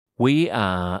We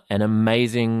are an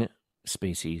amazing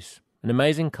species, an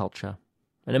amazing culture,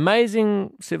 an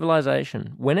amazing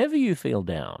civilization. Whenever you feel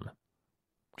down,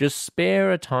 just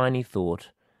spare a tiny thought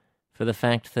for the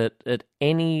fact that at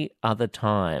any other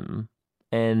time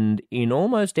and in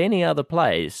almost any other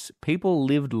place, people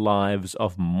lived lives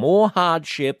of more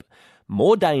hardship,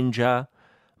 more danger,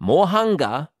 more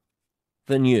hunger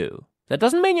than you. That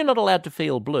doesn't mean you're not allowed to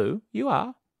feel blue. You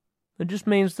are. It just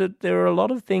means that there are a lot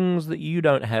of things that you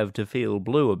don't have to feel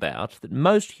blue about that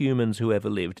most humans who ever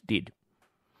lived did.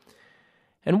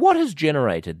 And what has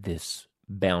generated this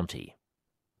bounty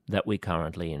that we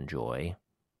currently enjoy?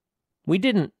 We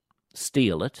didn't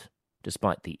steal it,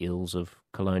 despite the ills of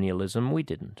colonialism. We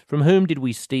didn't. From whom did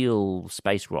we steal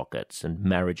space rockets and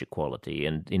marriage equality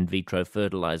and in vitro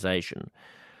fertilization?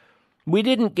 We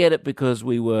didn't get it because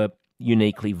we were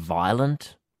uniquely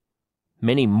violent.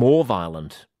 Many more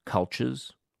violent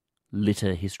cultures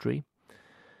litter history.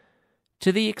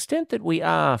 To the extent that we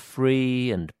are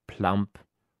free and plump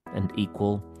and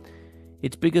equal,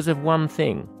 it's because of one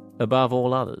thing above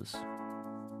all others.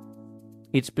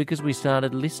 It's because we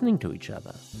started listening to each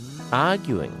other,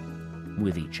 arguing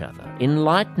with each other,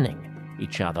 enlightening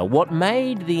each other. What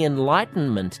made the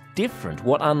Enlightenment different,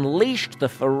 what unleashed the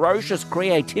ferocious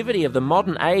creativity of the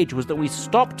modern age, was that we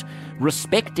stopped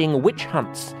respecting witch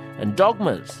hunts and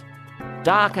dogmas,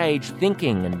 Dark Age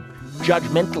thinking and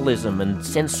judgmentalism and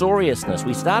censoriousness.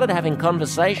 We started having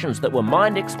conversations that were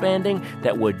mind-expanding,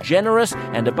 that were generous,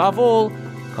 and above all,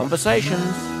 conversations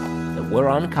that were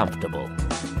uncomfortable.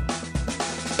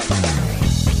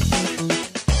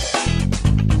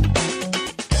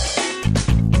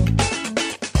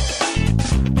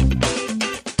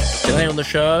 Today on the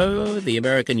show, the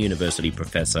American university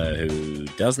professor who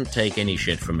doesn't take any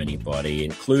shit from anybody,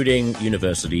 including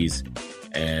universities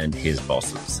and his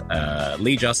bosses.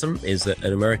 Lee Jussim is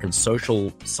an American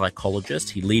social psychologist.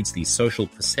 He leads the Social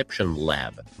Perception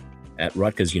Lab at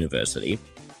Rutgers University,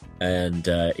 and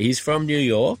he's from New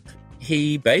York.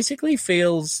 He basically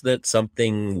feels that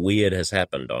something weird has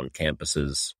happened on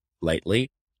campuses lately,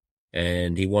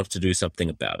 and he wants to do something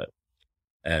about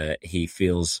it. He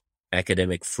feels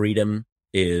academic freedom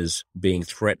is being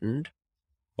threatened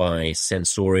by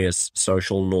censorious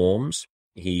social norms.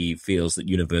 He feels that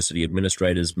university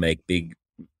administrators make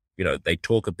they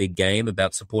talk a big game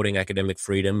about supporting academic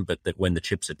freedom, but that when the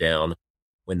chips are down,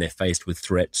 when they're faced with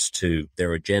threats to their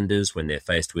agendas, when they're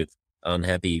faced with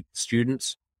unhappy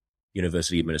students,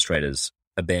 university administrators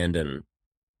abandon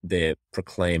their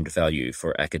proclaimed value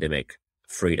for academic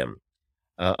freedom.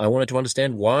 I wanted to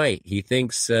understand why he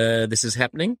thinks this is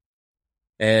happening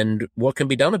and what can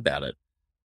be done about it.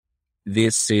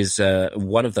 This is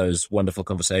one of those wonderful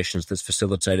conversations that's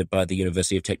facilitated by the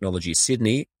University of Technology,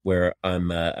 Sydney, where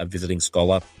I'm a visiting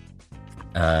scholar.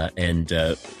 And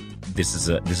this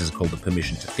is called the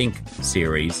Permission to Think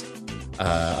series.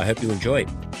 I hope you enjoy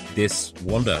this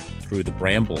wander through the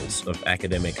brambles of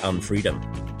academic unfreedom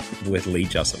with Lee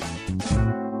Jussim.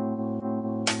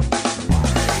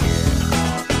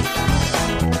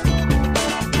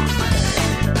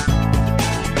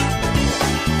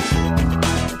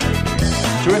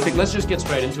 Terrific. Let's just get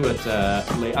straight into it,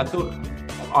 Lee.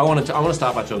 I want to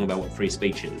start by talking about what free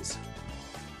speech is.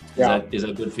 Is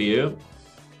that good for you?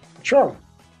 Sure.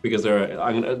 Because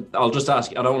I'll just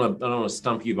ask. I don't want to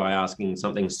stump you by asking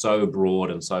something so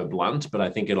broad and so blunt, but I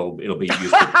think it'll be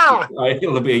useful.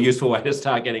 It'll be a useful way to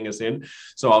start getting us in.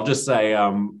 So I'll just say,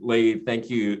 Lee, thank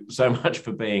you so much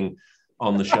for being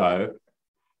on the show.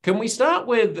 Can we start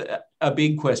with a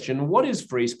big question? What is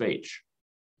free speech?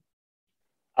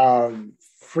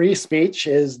 Free speech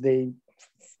is the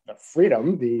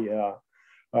freedom, the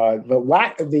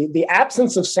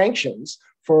absence it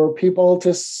for people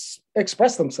to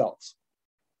express themselves.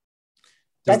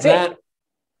 Does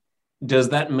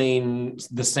that mean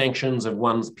the sanctions of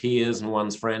one's peers and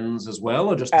one's friends as well,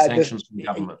 or just the sanctions from the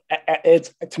government?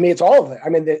 To me, it's all of it. I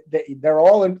mean, they're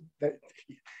all in.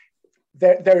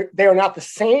 They are not the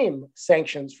same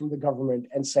sanctions from the government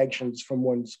and sanctions from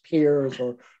one's peers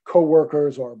or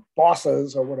coworkers or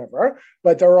bosses or whatever,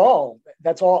 but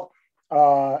that's all.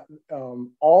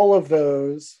 All of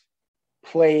those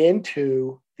play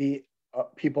into the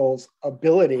people's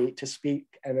ability to speak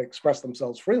and express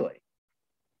themselves freely.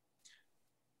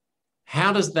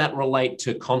 How does that relate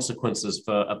to consequences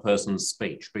for a person's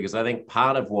speech? Because I think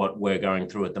part of what we're going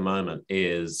through at the moment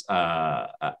is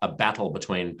a battle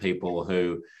between people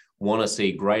who want to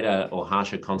see greater or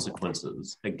harsher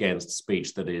consequences against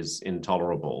speech that is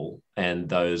intolerable and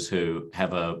those who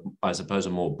have a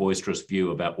more boisterous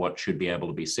view about what should be able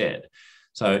to be said.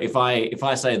 So if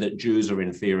I say that Jews are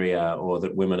inferior or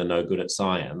that women are no good at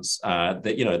science, that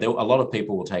a lot of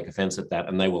people will take offense at that,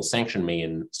 and they will sanction me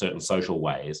in certain social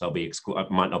ways. I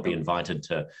might not be invited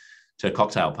to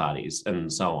cocktail parties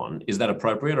and so on. Is that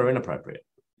appropriate or inappropriate?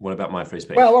 What about my free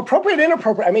speech? Well, appropriate,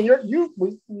 inappropriate. I mean,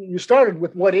 you started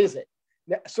with what is it?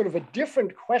 Sort of a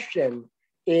different question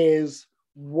is,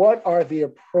 what are the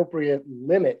appropriate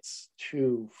limits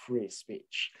to free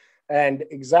speech? And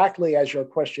exactly as your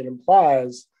question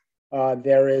implies,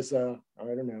 there is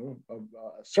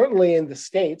certainly in the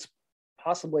States,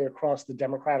 possibly across the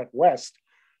democratic West,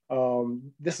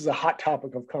 this is a hot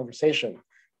topic of conversation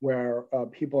where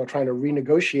people are trying to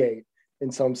renegotiate,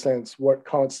 in some sense, what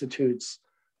constitutes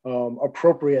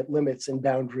appropriate limits and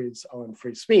boundaries on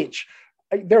free speech.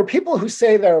 There are people who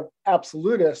say they're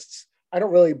absolutists. I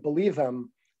don't really believe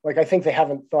them. Like, I think they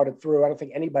haven't thought it through. I don't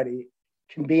think anybody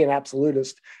can be an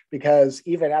absolutist, because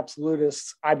even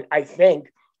absolutists, I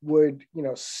think, would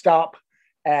stop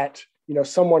at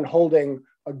someone holding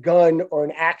a gun or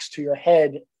an axe to your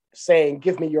head, saying,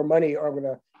 "Give me your money, or I'm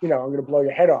gonna blow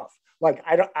your head off." Like,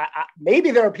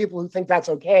 maybe there are people who think that's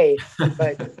okay,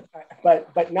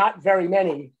 but not very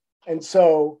many. And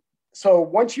so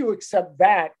once you accept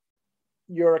that,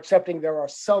 you're accepting there are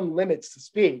some limits to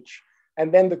speech.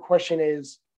 And then the question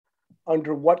is,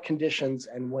 under what conditions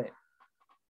and when?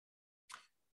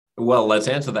 Well, let's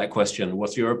answer that question.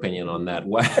 What's your opinion on that?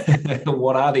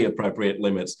 What are the appropriate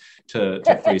limits to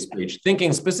free speech?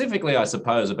 Thinking specifically, I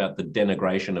suppose, about the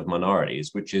denigration of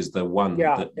minorities, which is the one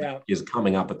that is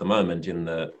coming up at the moment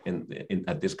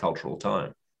at this cultural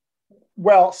time.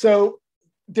 Well, so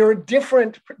there are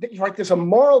different, like there's a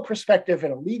moral perspective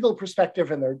and a legal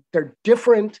perspective, and they're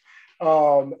different.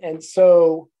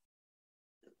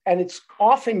 And it's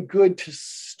often good to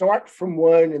start from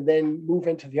one and then move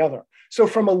into the other. So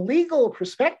from a legal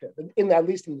perspective, at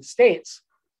least in the States,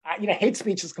 hate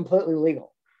speech is completely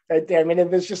legal. I mean,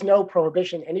 there's just no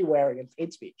prohibition anywhere against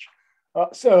hate speech.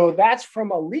 So that's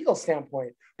from a legal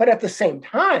standpoint. But at the same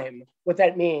time, what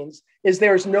that means is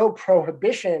there's no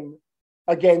prohibition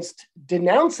against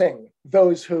denouncing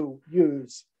those who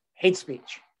use hate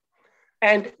speech.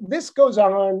 And this goes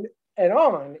on and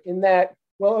on in that,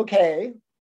 well, okay,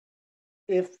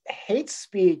 if hate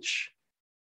speech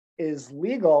is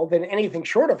legal, then anything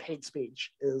short of hate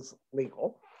speech is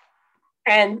legal.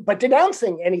 But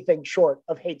denouncing anything short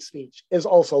of hate speech is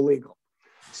also legal.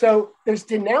 So there's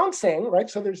denouncing, right?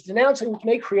 So there's denouncing, which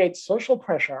may create social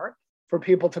pressure for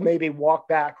people to maybe walk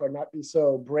back or not be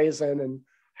so brazen in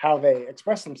how they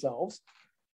express themselves.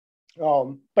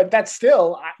 But that's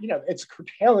still, it's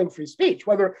curtailing free speech.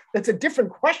 Whether it's a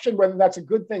different question, whether that's a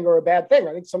good thing or a bad thing.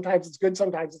 I think sometimes it's good,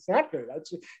 sometimes it's not good.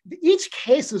 Each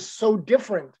case is so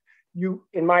different.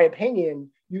 In my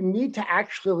opinion, you need to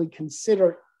actually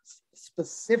consider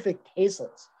specific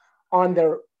cases on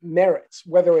their merits,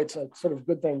 whether it's a sort of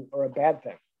good thing or a bad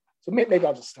thing. So maybe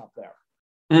I'll just stop there.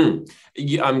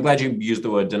 I'm glad you used the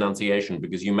word denunciation,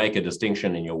 because you make a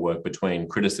distinction in your work between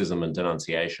criticism and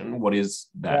denunciation. What is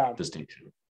that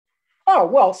distinction? Oh,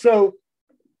 well, so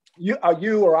you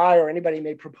or I or anybody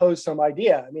may propose some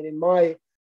idea. I mean, in my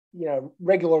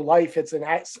regular life, it's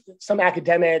some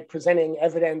academic presenting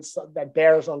evidence that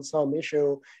bears on some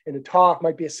issue in a talk.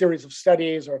 Might be a series of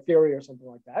studies or a theory or something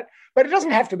like that. But it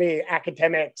doesn't have to be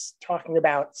academics talking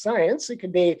about science. It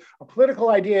could be a political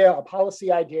idea, a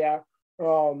policy idea.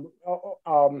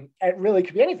 It really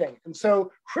could be anything. And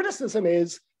so criticism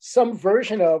is some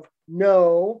version of,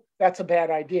 no, that's a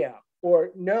bad idea, or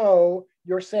no,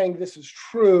 you're saying this is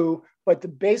true, but the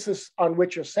basis on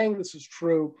which you're saying this is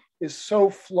true is so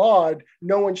flawed,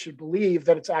 no one should believe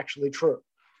that it's actually true.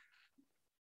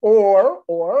 Or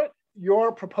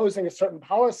you're proposing a certain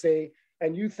policy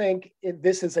and you think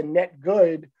this is a net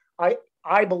good.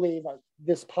 I believe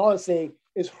this policy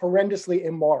is horrendously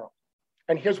immoral.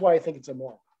 And here's why I think it's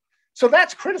immoral. So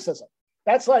that's criticism.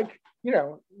 That's like,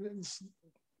 it's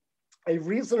a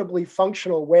reasonably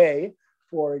functional way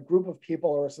for a group of people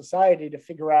or a society to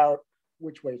figure out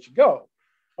which way it should go.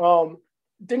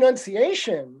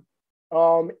 Denunciation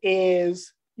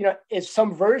is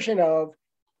some version of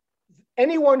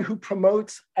anyone who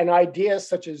promotes an idea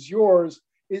such as yours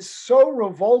is so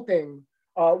revolting.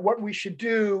 What we should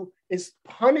do is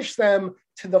punish them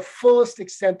to the fullest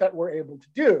extent that we're able to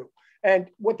do.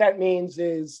 And what that means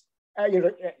is,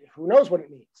 who knows what it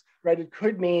means, right? It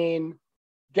could mean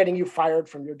getting you fired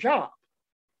from your job,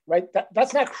 right?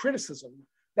 That's not criticism.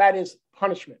 That is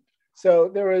punishment. So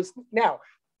there is now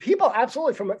people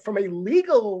absolutely from a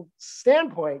legal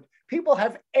standpoint, people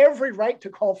have every right to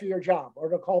call for your job or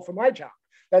to call for my job.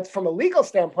 That's from a legal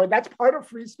standpoint, that's part of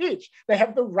free speech. They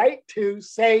have the right to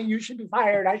say, you should be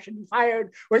fired, I should be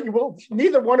fired, or you will,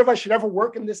 neither one of us should ever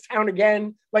work in this town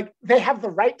again. Like, they have the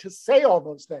right to say all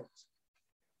those things.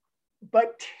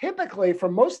 But typically, for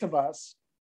most of us,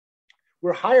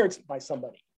 we're hired by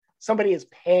somebody. Somebody is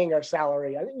paying our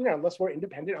salary, unless we're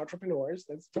independent entrepreneurs,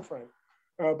 that's different.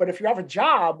 But if you have a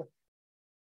job,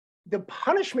 the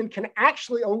punishment can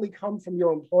actually only come from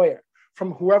your employer,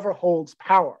 from whoever holds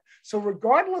power. So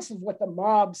regardless of what the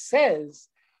mob says,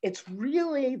 it's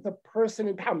really the person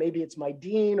in power. Maybe it's my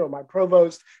dean or my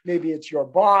provost, maybe it's your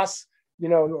boss,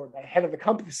 or the head of the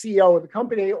company, the CEO of the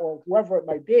company, or whoever it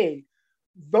might be.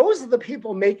 Those are the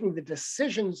people making the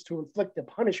decisions to inflict the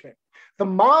punishment. The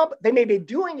mob, they may be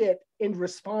doing it in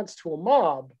response to a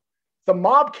mob. The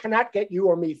mob cannot get you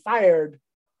or me fired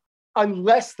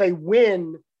unless they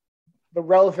win the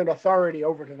relevant authority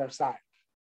over to their side.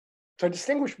 So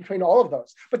distinguish between all of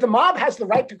those. But the mob has the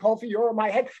right to call for your or my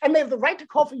head, and they have the right to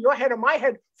call for your head or my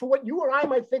head for what you or I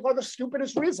might think are the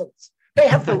stupidest reasons. They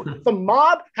have the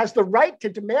mob has the right to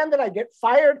demand that I get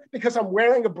fired because I'm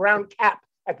wearing a brown cap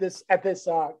at this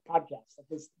podcast, at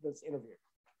this interview.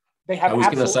 They have. I was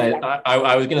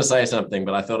going to say something,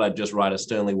 but I thought I'd just write a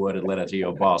sternly worded letter to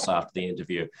your boss after the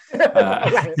interview.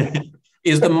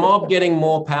 Is the mob getting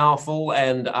more powerful,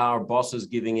 and are bosses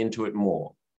giving into it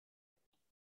more?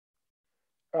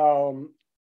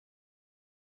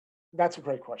 That's a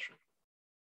great question.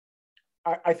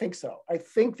 I think so. I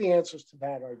think the answers to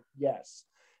that are yes.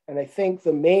 And I think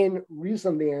the main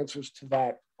reason the answers to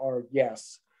that are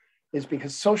yes is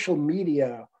because social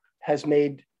media has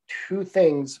made two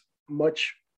things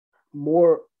much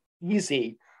more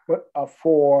easy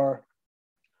to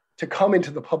come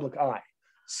into the public eye.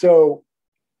 So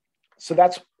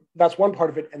that's one part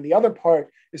of it. And the other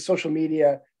part is social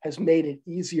media has made it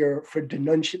easier for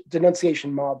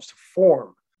denunciation mobs to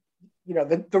form.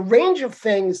 The range of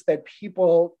things that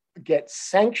people get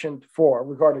sanctioned for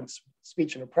regarding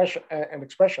speech and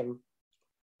expression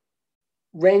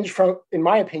range from, in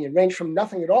my opinion,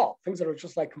 nothing at all. Things that are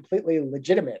just like completely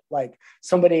legitimate, like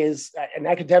somebody is an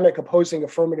academic opposing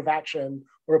affirmative action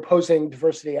or opposing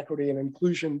diversity, equity, and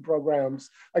inclusion programs.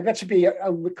 Like that should be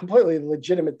a completely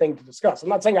legitimate thing to discuss. I'm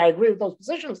not saying I agree with those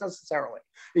positions necessarily.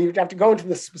 You have to go into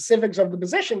the specifics of the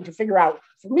position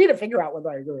for me to figure out whether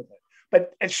I agree with it.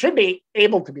 But it should be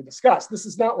able to be discussed. This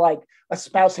is not like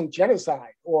espousing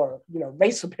genocide or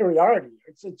race superiority.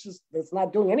 It's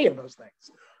not doing any of those things.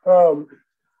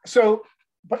 So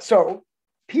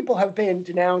people have been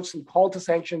denounced and called to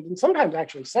sanction, and sometimes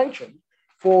actually sanctioned,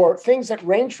 for things that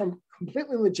range from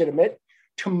completely legitimate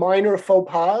to minor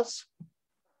faux pas.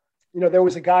 There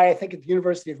was a guy, I think at the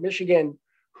University of Michigan,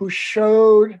 who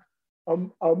showed,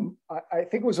 I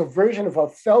think it was a version of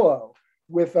Othello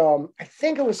with, I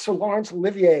think it was Sir Laurence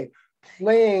Olivier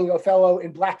playing Othello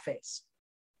in blackface.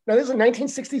 Now, this is a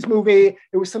 1960s movie.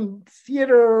 It was some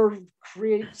theater,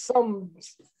 some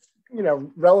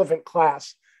relevant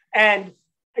class. And,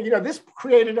 this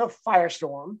created a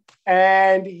firestorm,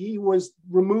 and he was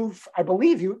removed. I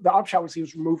believe the upshot was he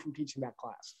was removed from teaching that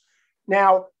class.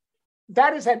 Now,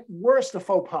 that is at worst a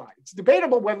faux pas. It's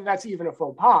debatable whether that's even a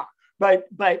faux pas, but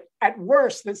at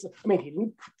worst, he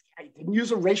didn't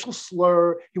use a racial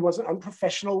slur. He wasn't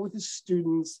unprofessional with his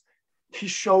students. He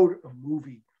showed a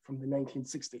movie from the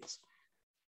 1960s.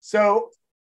 So,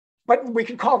 but we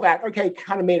could call that, okay,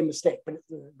 kind of made a mistake, but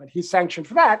he's sanctioned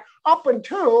for that, up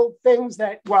until things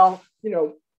that,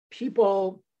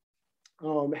 people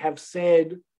have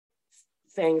said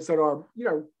things that are,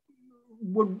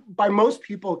 would by most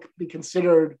people be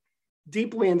considered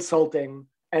deeply insulting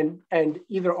and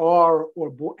either are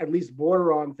or at least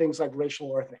border on things like racial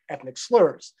or ethnic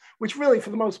slurs, which really, for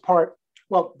the most part,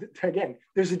 well, again,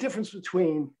 there's a difference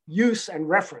between use and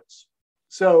reference.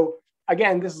 So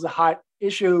again, this is a hot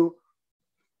issue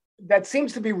that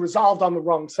seems to be resolved on the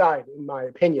wrong side, in my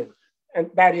opinion.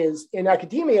 And that is, in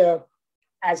academia,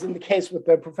 as in the case with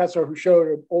the professor who showed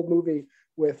an old movie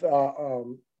with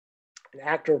an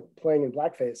actor playing in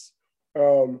blackface,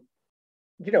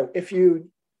 if you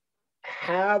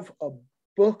have a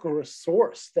book or a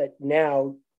source that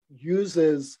now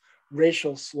uses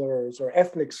racial slurs or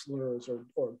ethnic slurs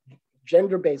or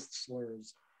gender-based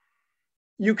slurs,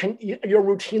 you're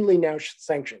routinely now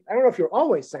sanctioned. I don't know if you're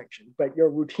always sanctioned, but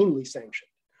you're routinely sanctioned.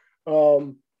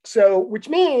 Which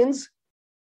means,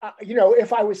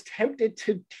 if I was tempted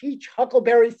to teach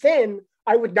Huckleberry Finn,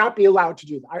 I would not be allowed to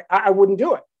do that. I wouldn't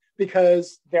do it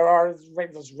because there's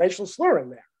racial slur in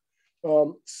there.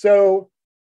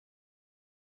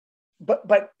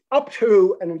 But up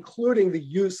to and including the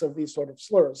use of these sort of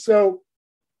slurs. So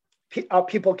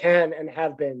people can and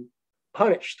have been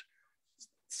punished.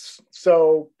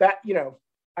 So that,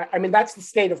 I mean, that's the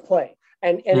state of play.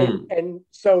 And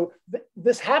so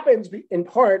this happens in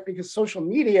part because social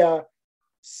media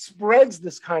spreads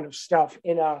this kind of stuff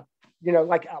in a,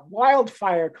 like a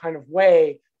wildfire kind of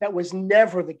way that was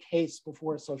never the case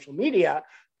before social media.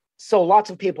 So lots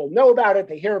of people know about it,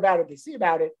 they hear about it, they see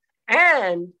about it,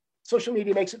 and social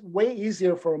media makes it way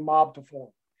easier for a mob to form.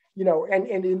 And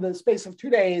in the space of 2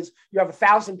 days, you have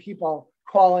 1,000 people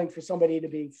calling for somebody to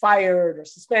be fired or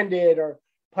suspended or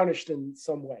punished in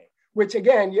some way, which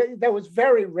again, that was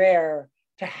very rare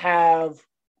to have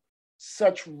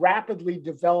such rapidly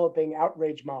developing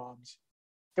outrage mobs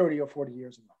 30 or 40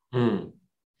 years ago.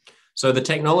 So the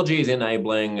technology is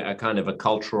enabling a kind of a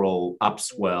cultural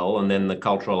upswell, and then the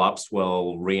cultural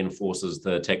upswell reinforces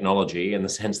the technology in the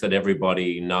sense that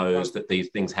everybody knows that these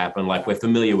things happen. Like we're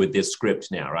familiar with this script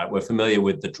now, right? We're familiar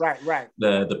with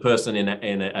the person at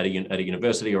a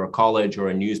university or a college or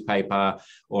a newspaper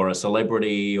or a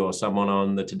celebrity or someone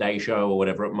on the Today Show or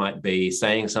whatever it might be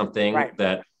saying something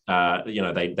that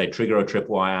they trigger a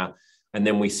tripwire. And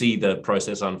then we see the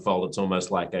process unfold. It's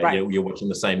almost like you're watching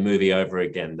the same movie over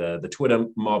again. The Twitter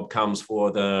mob comes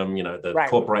for them. The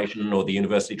corporation or the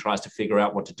university tries to figure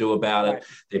out what to do about it.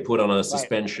 They put on a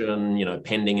suspension,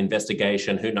 pending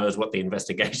investigation. Who knows what the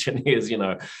investigation is,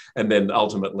 and then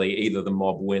ultimately either the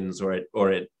mob wins or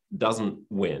it doesn't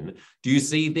win. Do you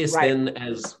see this then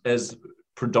as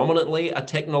predominantly a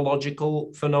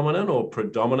technological phenomenon or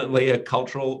predominantly a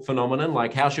cultural phenomenon?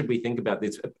 Like, how should we think about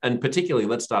this? And particularly,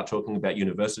 let's start talking about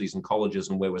universities and colleges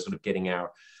and where we're sort of getting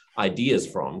our ideas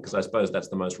from, because I suppose that's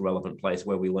the most relevant place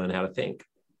where we learn how to think.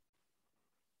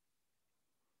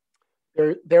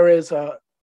 There is a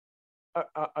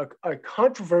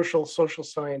controversial social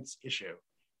science issue,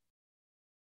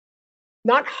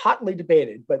 not hotly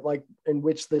debated, but like in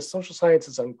which the social science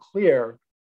is unclear,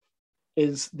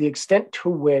 is the extent to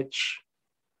which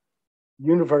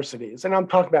universities, and I'm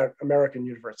talking about American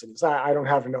universities, I don't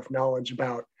have enough knowledge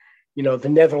about, the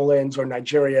Netherlands or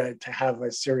Nigeria to have a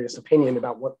serious opinion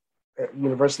about what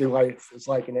university life is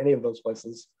like in any of those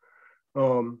places,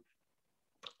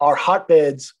 are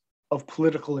hotbeds of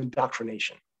political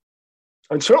indoctrination.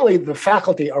 And certainly the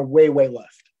faculty are way, way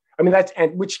left. I mean, I feel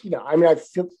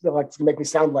like it's gonna make me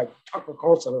sound like Tucker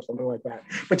Carlson or something like that,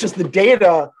 but just the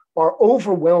data are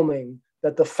overwhelming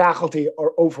that the faculty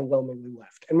are overwhelmingly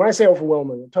left. And when I say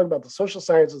overwhelming, I'm talking about the social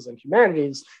sciences and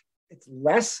humanities. It's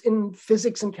less in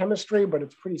physics and chemistry, but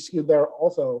it's pretty skewed there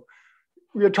also.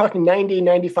 We're talking 90,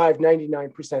 95,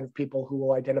 99% of people who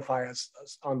will identify as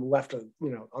on the left of,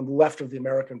 on the left of the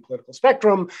American political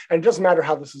spectrum. And it doesn't matter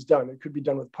how this is done. It could be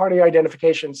done with party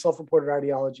identification, self-reported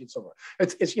ideology, and so on.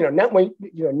 It's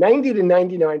 90 to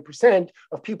 99%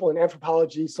 of people in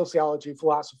anthropology, sociology,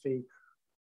 philosophy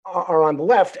are on the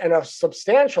left, and a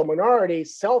substantial minority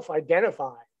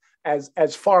self-identify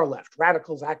as far left,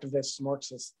 radicals, activists,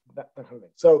 Marxists, that kind of thing.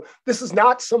 So this is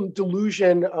not some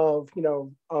delusion of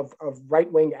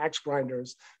right-wing axe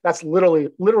grinders. That's literally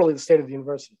the state of the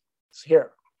university. It's here.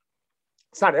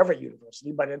 It's not every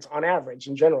university, but it's on average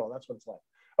in general. That's what it's like.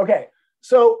 Okay,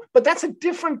 so but that's a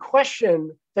different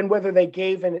question than whether they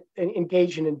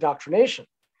engage in indoctrination.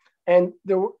 And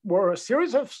there were a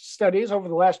series of studies over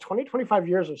the last 20, 25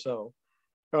 years or so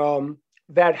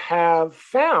that have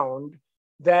found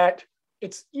that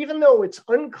even though it's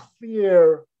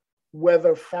unclear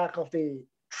whether faculty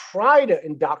try to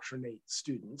indoctrinate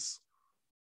students,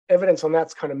 evidence on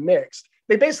that's kind of mixed,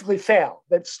 they basically fail,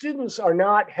 that students are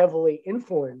not heavily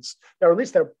influenced, or at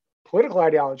least their political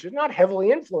ideology is not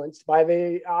heavily influenced by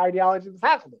the ideology of the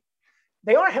faculty.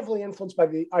 They are heavily influenced by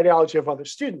the ideology of other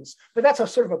students, but that's a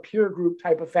sort of a peer group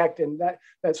type effect, and that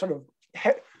sort of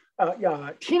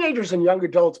teenagers and young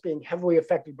adults being heavily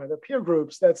affected by their peer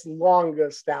groups, that's long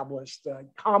established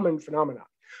common phenomenon.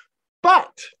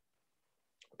 But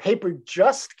a paper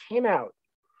just came out,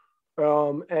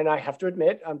 and I have to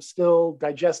admit, I'm still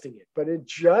digesting it, but it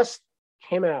just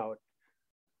came out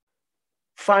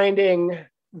finding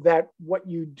that what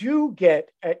you do get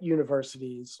at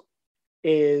universities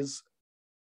is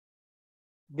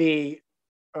the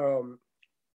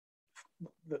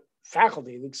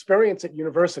faculty, the experience at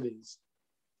universities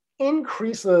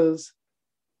increases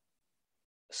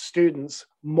students'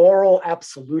 moral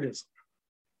absolutism.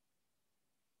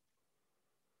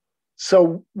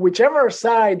 So whichever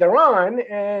side they're on,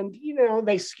 and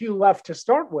they skew left to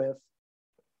start with,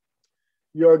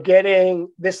 you're getting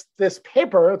this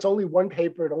paper. It's only one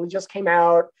paper. It only just came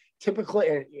out.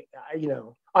 Typically,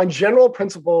 on general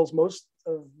principles, most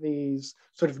of these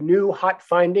sort of new hot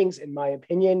findings, in my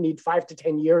opinion, need 5 to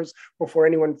 10 years before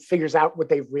anyone figures out what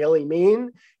they really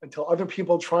mean, until other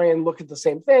people try and look at the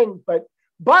same thing. But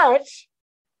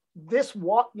this,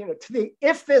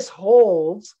 if this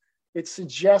holds, it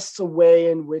suggests a way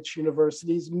in which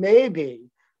universities may be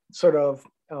sort of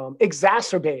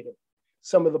exacerbating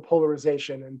some of the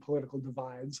polarization and political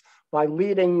divides by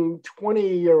leading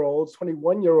 20-year-olds,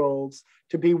 21-year-olds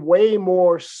to be way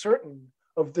more certain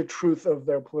of the truth of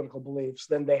their political beliefs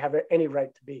than they have any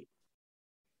right to be.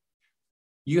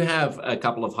 You have a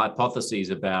couple of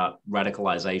hypotheses about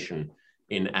radicalization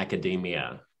in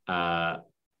academia.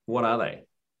 What are they?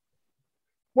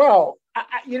 Well,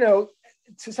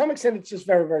 to some extent, it's just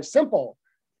very, very simple.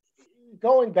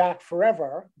 Going back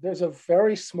forever, there's a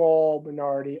very small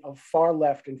minority of far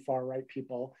left and far right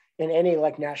people in any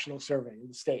national survey in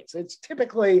the States. It's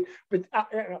typically, but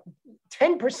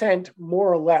 10%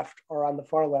 more left are on the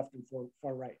far left and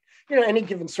far right. Any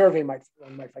given survey might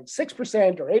find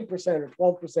 6% or 8%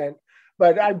 or 12%,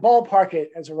 but I ballpark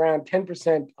it as around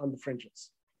 10% on the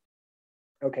fringes.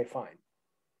 Okay, fine.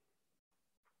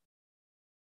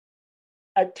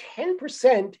 At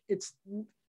 10%,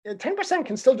 10%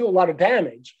 can still do a lot of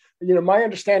damage. My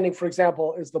understanding, for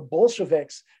example, is the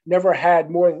Bolsheviks never had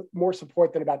more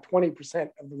support than about 20%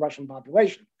 of the Russian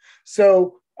population.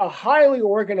 So a highly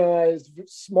organized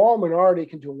small minority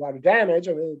can do a lot of damage.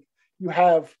 I mean, you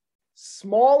have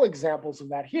small examples of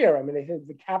that here. I mean, I think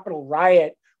the Capitol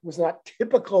riot was not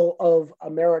typical of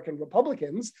American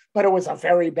Republicans, but it was a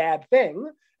very bad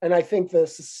thing. And I think the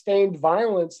sustained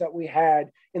violence that we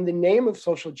had in the name of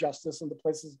social justice in the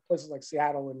places like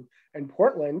Seattle and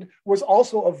Portland was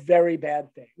also a very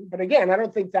bad thing. But again, I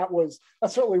don't think that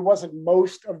certainly wasn't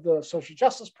most of the social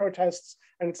justice protests,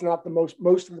 and it's not the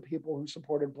most of the people who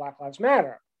supported Black Lives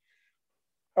Matter.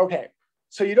 Okay,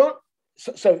 so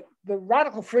the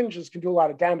radical fringes can do a lot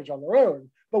of damage on their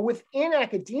own, but within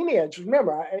academia, just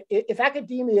remember, if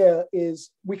academia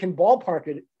we can ballpark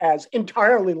it as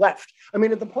entirely left. I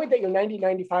mean, at the point that you're 90,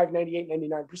 95, 98,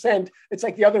 99%, it's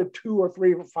like the other 2 or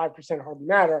 3 or 5% hardly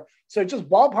matter. So just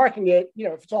ballparking it,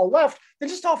 if it's all left, then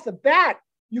just off the bat,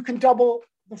 you can double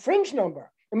the fringe number.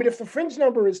 I mean, if the fringe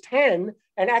number is 10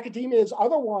 and academia is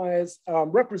otherwise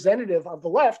representative of the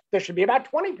left, there should be about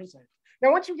 20%.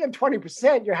 Now, once you get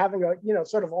 20%, you're having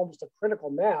sort of almost a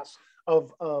critical mass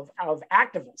of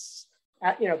activists,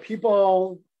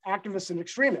 people, activists and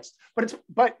extremists.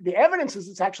 But the evidence is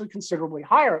it's actually considerably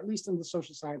higher, at least in the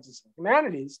social sciences and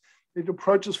humanities. It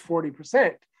approaches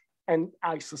 40%. And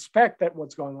I suspect that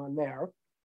what's going on there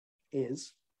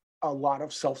is a lot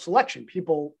of self-selection.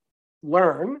 People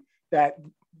learn that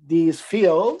these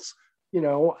fields,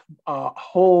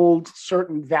 hold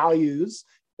certain values,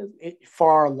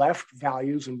 far left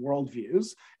values and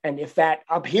worldviews. And if that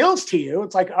appeals to you,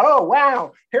 it's like, oh,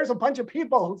 wow, here's a bunch of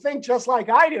people who think just like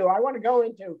I do. I want to go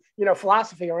into,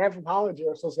 philosophy or anthropology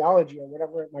or sociology or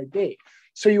whatever it might be.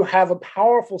 So you have a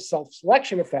powerful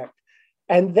self-selection effect.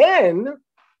 And then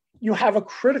you have a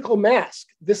critical mass.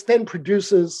 This then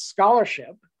produces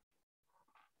scholarship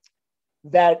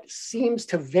that seems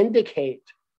to vindicate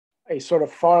a sort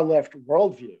of far left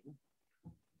worldview.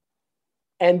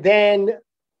 And then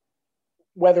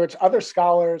whether it's other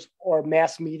scholars or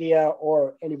mass media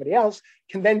or anybody else,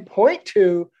 can then point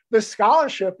to the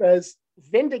scholarship as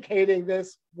vindicating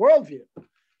this worldview,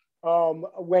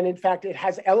 when in fact it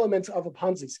has elements of a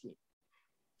Ponzi scheme.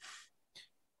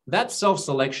 That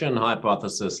self-selection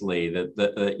hypothesis, Lee,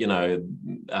 that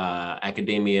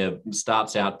academia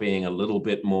starts out being a little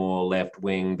bit more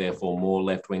left-wing, therefore more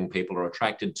left-wing people are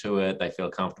attracted to it. They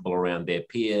feel comfortable around their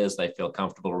peers. They feel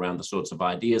comfortable around the sorts of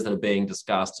ideas that are being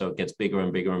discussed. So it gets bigger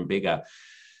and bigger and bigger.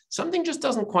 Something just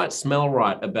doesn't quite smell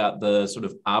right about the sort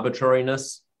of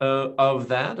arbitrariness of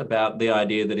that, about the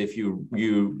idea that if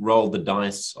you rolled the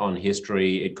dice on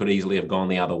history, it could easily have gone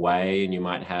the other way, and you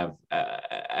might have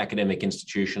academic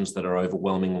institutions that are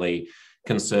overwhelmingly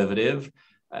conservative.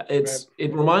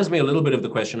 It reminds me a little bit of the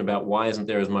question about why isn't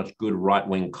there as much good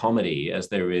right-wing comedy as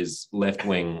there is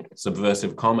left-wing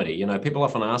subversive comedy? People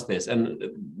often ask this, and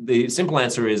the simple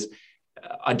answer is,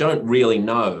 I don't really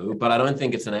know, but I don't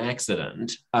think it's an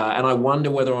accident. And I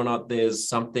wonder whether or not there's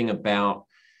something about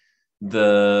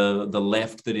the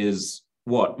left that is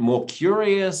more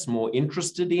curious, more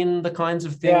interested in the kinds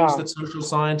of things that social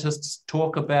scientists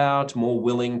talk about, more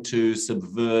willing to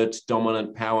subvert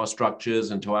dominant power structures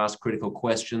and to ask critical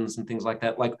questions and things like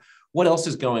that. Like, what else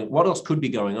could be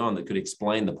going on that could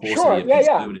explain the paucity of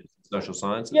conservative social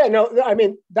sciences? Yeah, no, I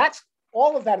mean,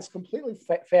 all of that is completely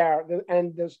fair.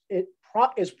 And it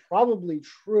is probably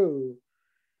true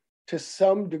to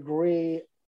some degree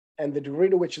and the degree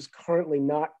to which is currently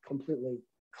not completely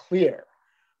clear.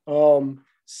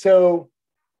 So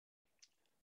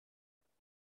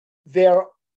there,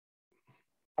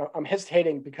 I'm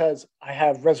hesitating because I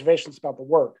have reservations about the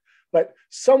work, but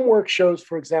some work shows,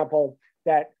 for example,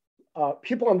 that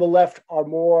people on the left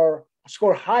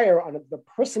score higher on the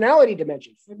personality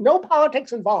dimensions, no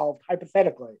politics involved,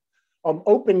 hypothetically,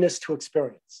 openness to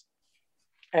experience.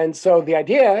 And so the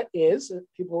idea is that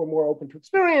people who are more open to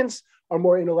experience are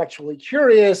more intellectually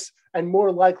curious and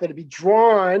more likely to be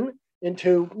drawn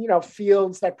into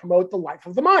fields that promote the life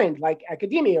of the mind, like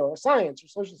academia or science or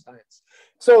social science.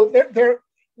 So there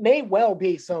may well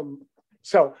be some.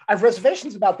 So I have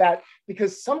reservations about that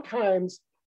because sometimes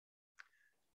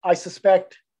I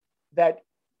suspect that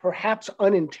perhaps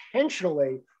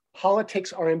unintentionally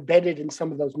politics are embedded in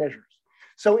some of those measures.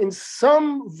 So in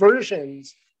some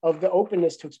versions of the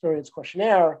openness to experience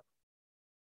questionnaire,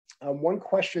 one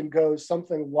question goes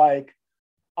something like,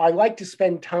 I like to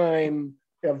spend time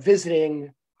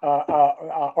visiting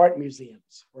art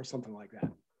museums or something like that.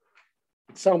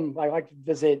 I like to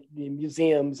visit the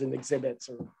museums and exhibits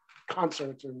or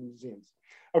concerts or museums.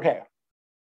 Okay,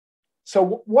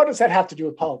 so what does that have to do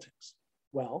with politics?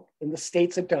 Well, in the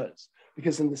states it does,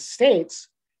 because in the states,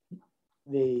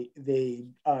 the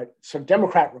sort of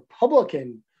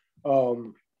Democrat-Republican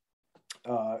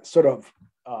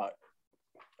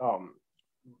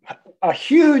a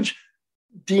huge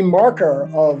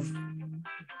demarker of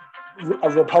a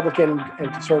Republican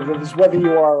and conservative is whether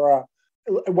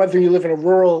you live in a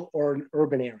rural or an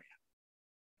urban area.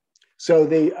 So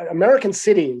the American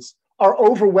cities are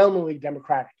overwhelmingly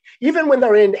Democratic. Even when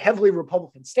they're in heavily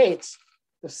Republican states,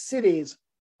 the cities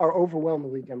are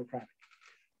overwhelmingly Democratic.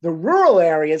 The rural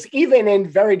areas, even in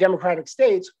very Democratic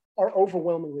states, are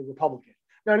overwhelmingly Republican.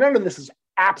 Now, none of this is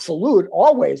absolute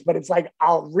always, but it's like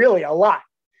really a lot.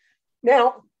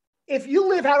 Now, if you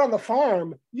live out on the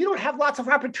farm, you don't have lots of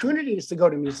opportunities to go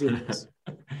to museums.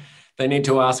 They need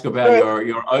to ask about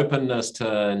your openness to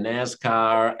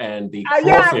NASCAR and the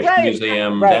Crawfish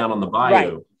Museum down on the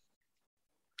bayou.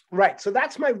 Right. So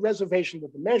that's my reservation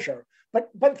with the measure. But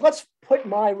let's put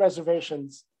my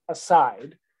reservations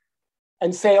aside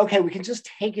and say, okay, we can just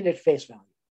take it at face value.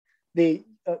 The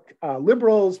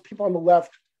liberals, people on the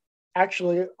left,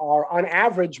 actually are on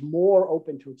average more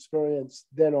open to experience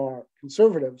than are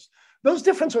conservatives. Those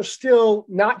differences are still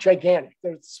not gigantic.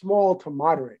 They're small to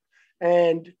moderate.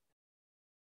 And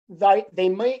they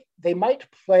might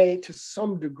play to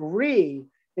some degree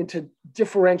into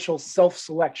differential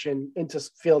self-selection into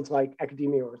fields like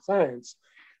academia or science.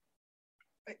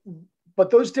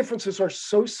 But those differences are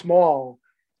so small,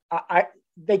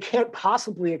 they can't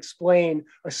possibly explain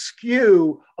a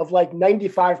skew of like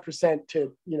 95%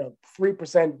 to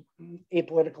 3%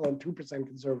 apolitical and 2%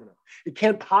 conservative. It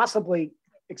can't possibly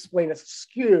explain a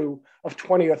skew of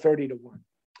 20 or 30 to 1.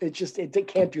 It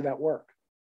can't do that work.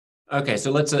 Okay,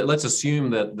 so let's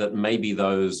assume that maybe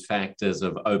those factors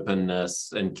of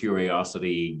openness and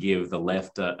curiosity give the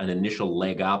left an initial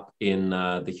leg up in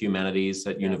the humanities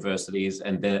at universities,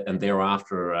 and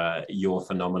thereafter your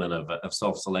phenomenon of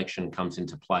self-selection comes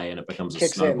into play, and it becomes a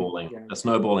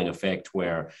snowballing effect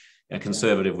where a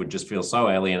conservative would just feel so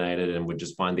alienated and would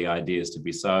just find the ideas to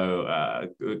be so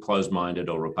closed-minded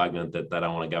or repugnant that they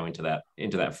don't want to go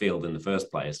into that field in the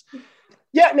first place.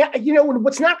 Yeah, now,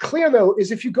 what's not clear, though,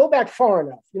 is if you go back far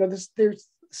enough, there's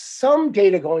some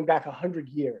data going back 100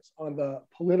 years on the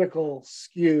political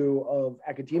skew of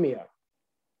academia.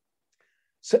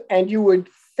 So, and you would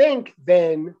think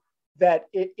then that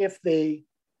if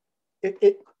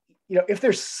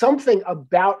there's something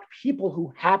about people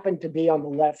who happen to be on the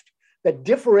left that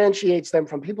differentiates them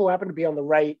from people who happen to be on the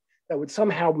right, that would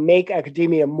somehow make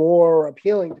academia more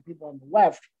appealing to people on the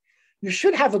left, you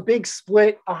should have a big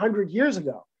split 100 years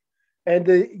ago. And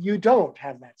you don't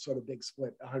have that sort of big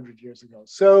split 100 years ago.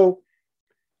 So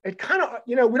it kind of,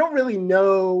 we don't really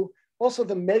know. Also,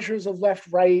 the measures of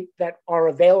left-right that are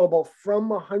available from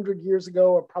 100 years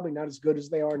ago are probably not as good as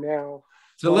they are now.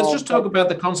 So let's just talk about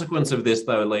the consequence of this,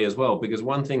 though, Lee, as well, because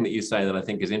one thing that you say that I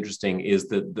think is interesting is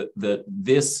that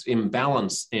this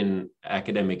imbalance in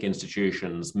academic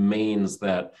institutions means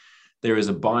that there is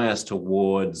a bias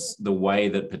towards the way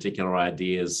that particular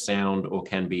ideas sound or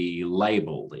can be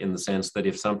labeled, in the sense that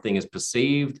if something is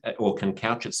perceived or can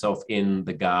couch itself in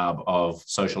the garb of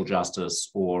social justice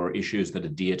or issues that are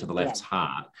dear to the left's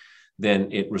heart, then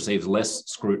it receives less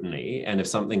scrutiny. And if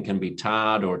something can be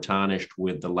tarred or tarnished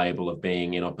with the label of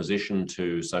being in opposition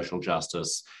to social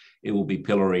justice, it will be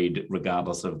pilloried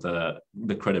regardless of the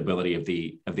credibility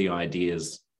of the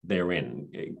ideas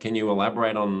therein. Can you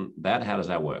elaborate on that? How does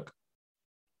that work?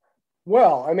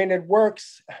 Well, I mean, it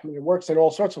works. I mean, it works in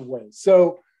all sorts of ways.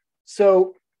 So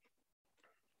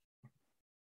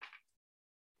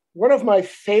one of my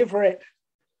favorite.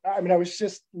 I mean, I was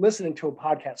just listening to a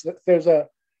podcast. There's a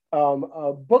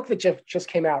book that just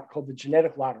came out called The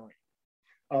Genetic Lottery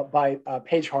by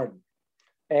Paige Harden,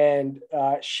 and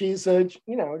she's a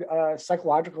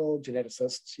psychological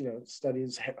geneticist.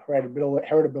 Studies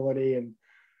heritability and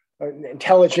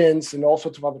intelligence and all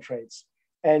sorts of other traits.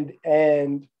 And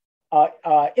in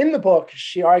the book,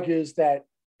 she argues that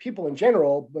people in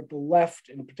general, but the left,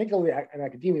 and particularly and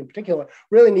academia in particular,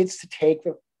 really needs to take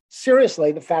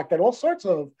seriously the fact that all sorts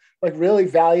of like really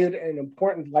valued and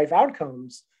important life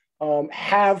outcomes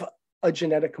have a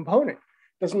genetic component.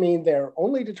 Doesn't mean they're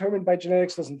only determined by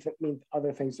genetics, doesn't mean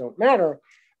other things don't matter.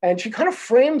 And she kind of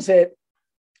frames it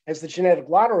as the genetic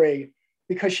lottery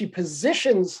because she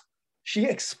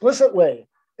explicitly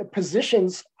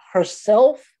positions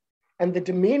herself and the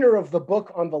demeanor of the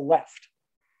book on the left.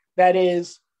 That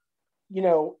is,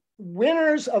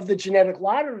 winners of the genetic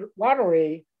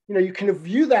lottery, you can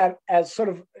view that as sort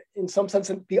of, in some sense,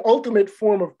 the ultimate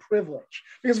form of privilege.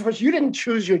 Because, of course, you didn't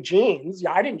choose your genes.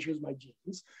 Yeah, I didn't choose my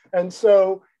genes. And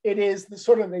so it is the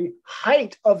sort of the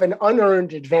height of an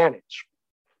unearned advantage.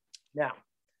 Now,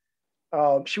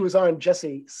 she was on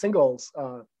Jesse Singal's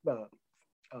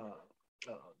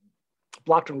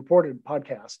Blocked and Reported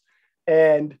podcast.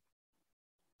 And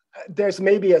there's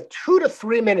maybe a 2 to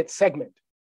 3 minute segment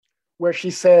where she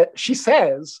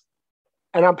says,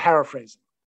 and I'm paraphrasing,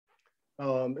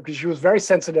 because she was very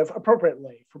sensitive,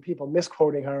 appropriately, for people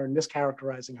misquoting her and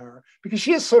mischaracterizing her, because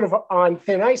she is sort of on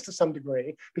thin ice to some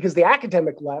degree, because the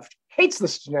academic left hates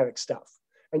this genetic stuff.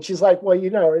 And she's like, well,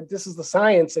 this is the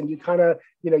science, and you kind of,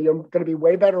 you're going to be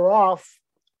way better off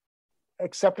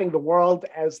accepting the world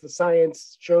as the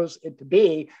science shows it to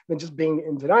be than just being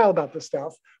in denial about this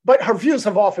stuff. But her views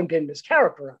have often been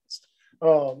mischaracterized.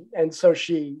 And so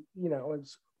she,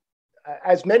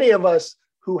 as many of us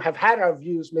who have had our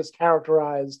views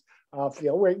mischaracterized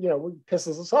feel, where, it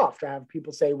pisses us off to have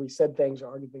people say we said things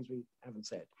or argue things we haven't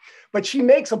said. But she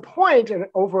makes a point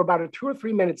over about a 2 or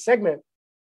 3 minute segment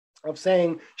of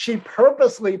saying she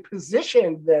purposely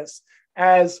positioned this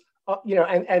as,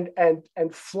 and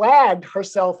flagged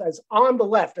herself as on the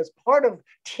left, as part of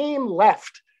Team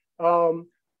Left,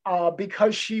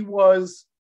 because she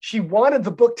wanted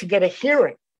the book to get a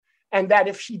hearing, and that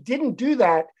if she didn't do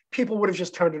that, people would have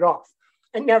just turned it off.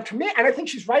 And now, to me, and I think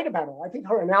she's right about it. I think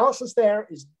her analysis there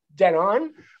is dead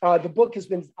on. The book has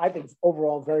been, I think,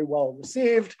 overall very well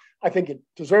received. I think it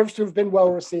deserves to have been well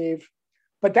received.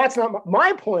 But that's not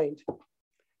my point,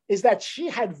 is that she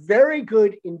had very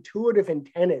good intuitive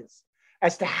antennas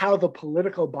as to how the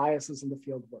political biases in the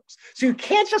field works. So you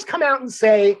can't just come out and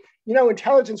say,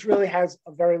 intelligence really has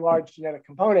a very large genetic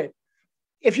component.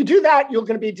 If you do that, you're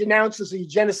going to be denounced as a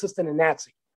eugenicist and a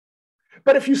Nazi.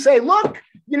 But if you say, look,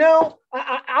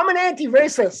 I'm an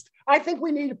anti-racist. I think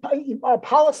we need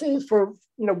policies for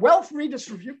wealth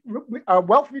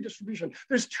redistribution.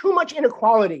 There's too much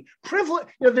inequality. Privilege.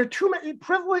 There are too many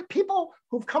privileged people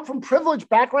who've come from privileged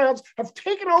backgrounds have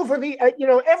taken over the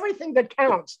everything that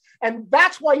counts, and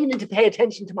that's why you need to pay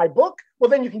attention to my book. Well,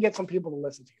 then you can get some people to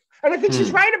listen to you. And I think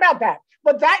she's right about that.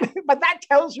 But that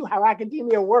tells you how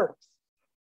academia works.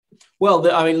 Well,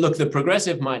 look, the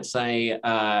progressive might say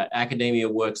academia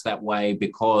works that way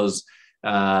because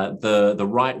the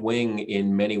right wing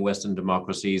in many Western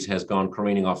democracies has gone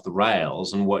careening off the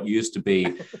rails, and what used to be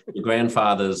your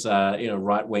grandfather's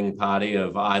right wing party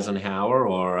of Eisenhower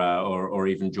or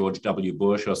even George W.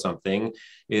 Bush or something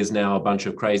is now a bunch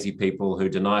of crazy people who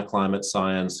deny climate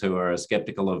science, who are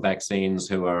skeptical of vaccines,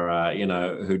 who are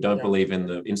who don't believe in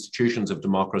the institutions of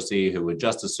democracy, who would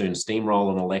just as soon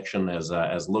steamroll an election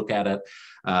as look at it.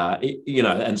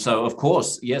 And so, of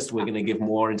course, yes, we're going to give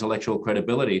more intellectual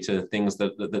credibility to things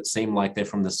that seem like they're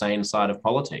from the same side of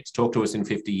politics. Talk to us in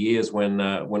 50 years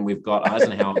when we've got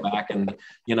Eisenhower back, and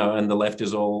and the left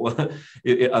is all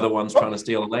are the ones trying to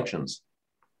steal elections.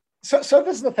 So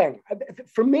this is the thing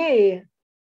for me,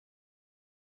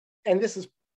 and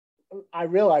I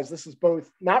realize this is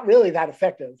both not really that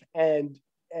effective and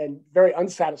very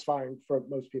unsatisfying for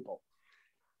most people.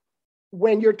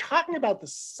 When you're talking about the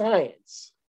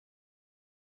science,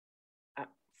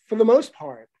 for the most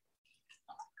part,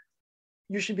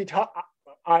 you should be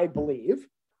I believe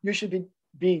you should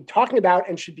be talking about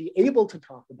and should be able to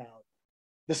talk about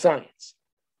the science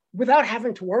without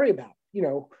having to worry about,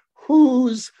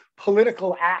 whose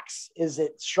political axe is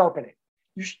it sharpening.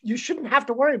 You shouldn't have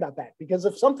to worry about that, because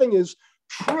if something is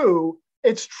true,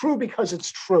 it's true because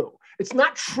it's true. It's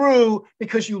not true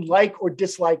because you like or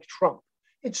dislike Trump.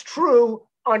 It's true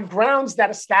on grounds that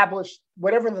establish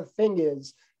whatever the thing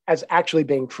is as actually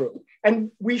being true.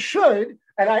 And we should,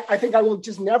 and I think I will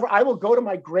go to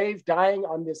my grave dying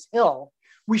on this hill.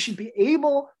 We should be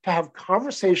able to have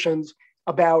conversations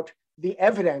about the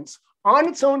evidence on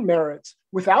its own merits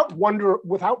without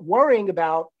worrying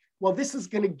about, well, this is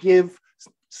going to give,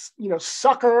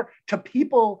 succor to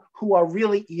people who are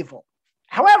really evil.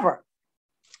 However,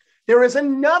 there is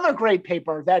another great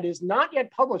paper that is not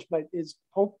yet published, but is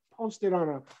posted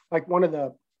on one of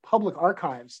the public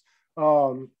archives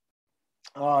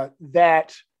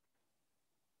that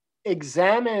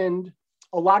examined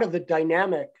a lot of the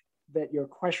dynamic that your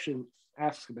question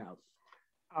asks about.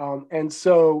 And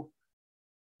so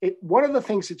one of the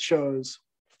things it shows,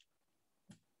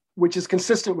 which is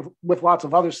consistent with lots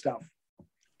of other stuff,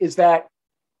 is that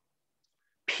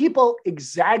people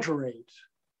exaggerate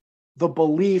the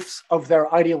beliefs of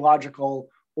their ideological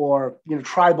or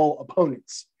tribal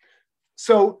opponents.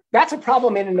 So that's a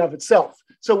problem in and of itself.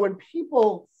 So when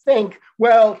people think,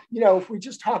 well, if we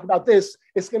just talk about this,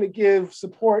 it's going to give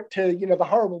support to the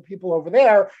horrible people over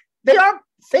there, they are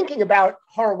thinking about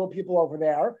horrible people over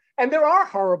there, and there are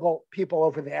horrible people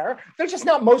over there. They're just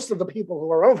not most of the people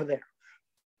who are over there.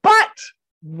 But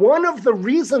one of the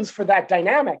reasons for that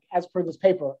dynamic, as per this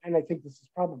paper, and I think this is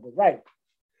probably right,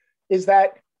 is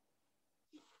that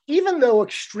even though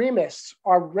extremists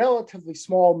are relatively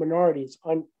small minorities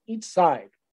on each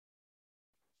side,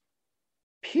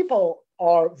 people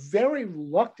are very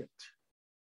reluctant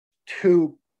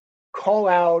to call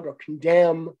out or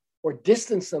condemn or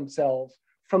distance themselves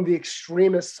from the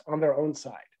extremists on their own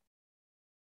side.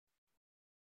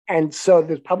 And so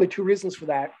there's probably two reasons for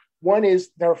that. One is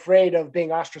they're afraid of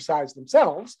being ostracized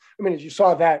themselves. I mean, as you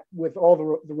saw that with all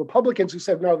the Republicans who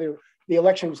said, no, the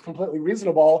election was completely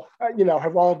reasonable,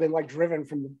 have all been driven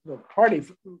from the party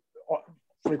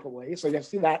frequently. So you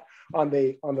see that on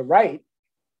the right.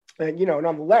 And, and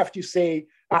on the left, you see,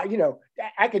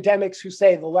 academics who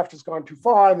say the left has gone too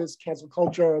far, this cancel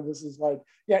culture, this is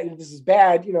this is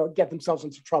bad, get themselves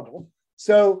into trouble.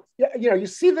 So, you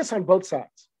see this on both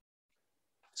sides.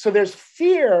 So there's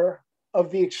fear of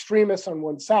the extremists on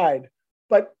one side,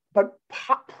 but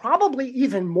probably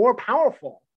even more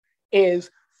powerful is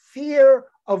fear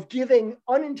of giving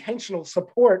unintentional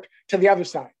support to the other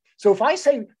side. So if I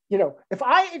say, if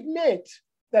I admit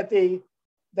that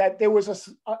there was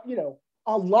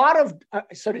a lot of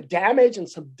sort of damage and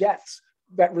some deaths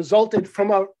that resulted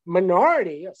from a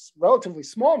minority, a relatively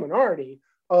small minority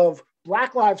of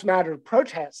Black Lives Matter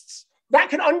protests, that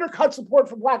can undercut support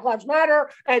for Black Lives Matter.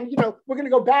 And, we're going to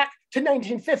go back to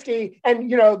 1950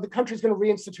 and, the country's going to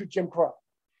reinstitute Jim Crow.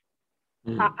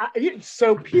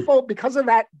 So people, because of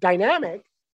that dynamic,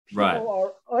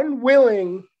 people are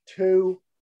unwilling to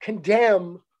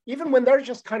condemn, even when they're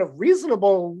just kind of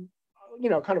reasonable,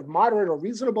 kind of moderate or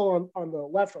reasonable on the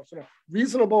left, or sort of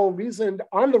reasoned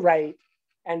on the right,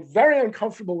 and very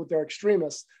uncomfortable with their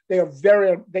extremists.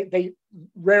 They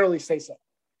rarely say so.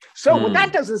 So what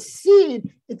that does is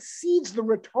seeds the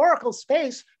rhetorical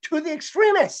space to the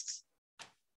extremists.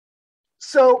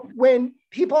 So when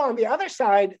people on the other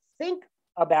side think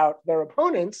about their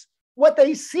opponents, what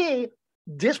they see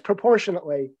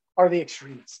disproportionately are the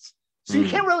extremists. So you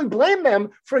can't really blame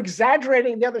them for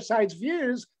exaggerating the other side's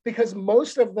views, because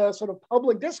most of the sort of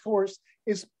public discourse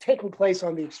is taking place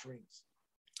on the extremes.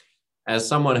 As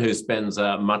someone who spends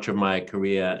much of my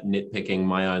career nitpicking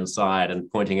my own side and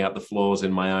pointing out the flaws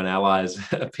in my own allies'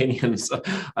 opinions,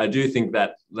 I do think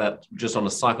that just on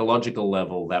a psychological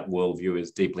level, that worldview is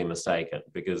deeply mistaken,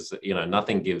 because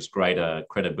nothing gives greater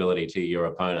credibility to your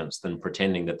opponents than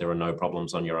pretending that there are no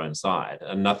problems on your own side,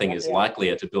 and nothing is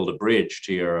likelier to build a bridge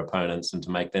to your opponents and to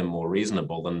make them more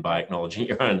reasonable than by acknowledging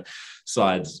your own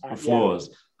side's flaws.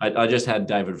 I just had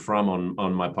David Frum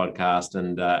on my podcast,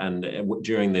 and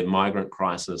during the migrant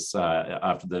crisis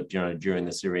after during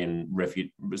the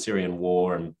Syrian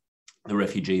war and the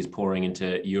refugees pouring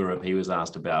into Europe, he was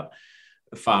asked about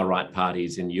far right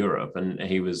parties in Europe, and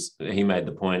he made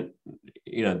the point,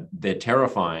 they're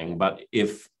terrifying, but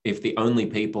if the only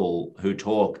people who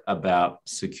talk about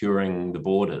securing the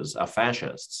borders are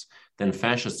fascists, then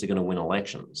fascists are going to win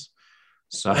elections.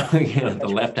 So the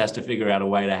left has to figure out a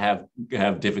way to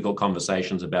have difficult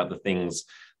conversations about the things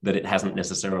that it hasn't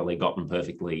necessarily gotten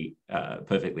perfectly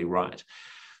right.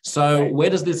 So where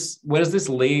does this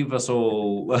leave us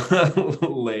all,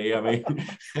 Lee? I mean,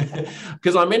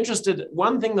 because I'm interested.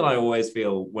 One thing that I always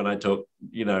feel when I talk,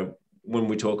 when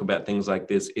we talk about things like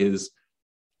this is,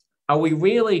 are we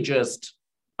really just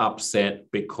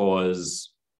upset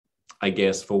because, I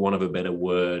guess, for want of a better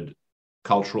word,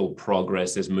 cultural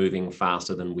progress is moving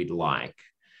faster than we'd like?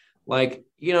 Like,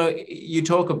 you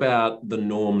talk about the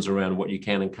norms around what you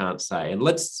can and can't say. And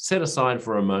let's set aside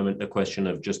for a moment the question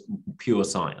of just pure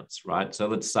science, right? So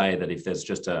let's say that if there's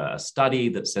just a study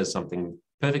that says something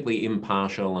perfectly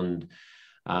impartial and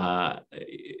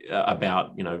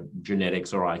about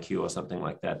genetics or IQ or something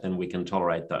like that, then we can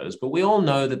tolerate those. But we all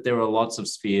know that there are lots of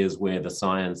spheres where the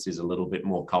science is a little bit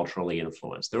more culturally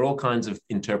influenced. There are all kinds of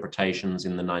interpretations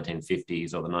in the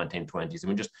 1950s or the 1920s. I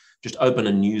mean, just open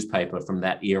a newspaper from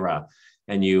that era,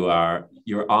 and your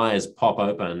eyes pop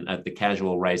open at the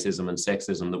casual racism and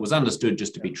sexism that was understood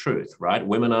just to be truth, right?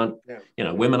 Women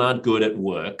aren't good at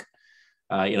work.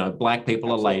 Black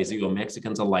people are lazy, or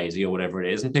Mexicans are lazy, or whatever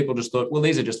it is, and people just thought, well,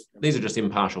 these are just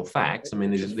impartial facts. I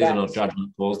mean, these are not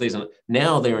judgment calls.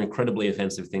 Now they're incredibly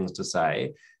offensive things to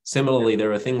say. Similarly,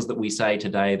 there are things that we say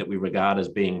today that we regard as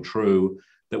being true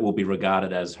that will be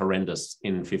regarded as horrendous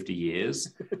in 50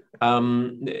 years.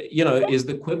 Is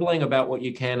the quibbling about what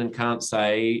you can and can't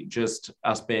say just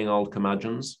us being old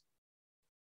curmudgeons?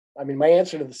 I mean, my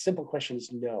answer to the simple question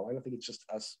is no. I don't think it's just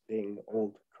us being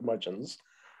old curmudgeons.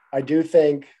 I do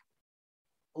think,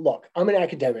 look, I'm an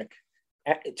academic,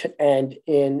 and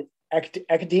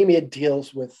academia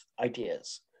deals with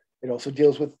ideas. It also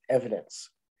deals with evidence.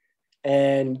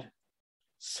 And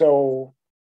so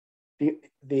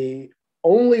the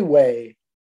only way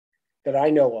that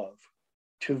I know of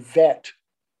to vet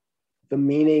the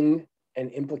meaning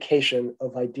and implication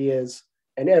of ideas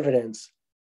and evidence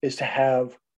is to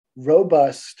have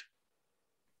robust,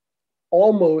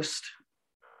 almost,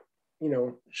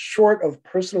 short of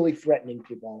personally threatening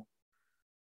people.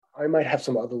 I might have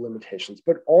some other limitations,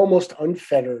 but almost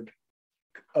unfettered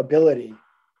ability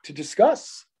to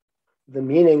discuss the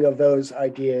meaning of those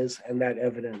ideas and that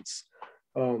evidence.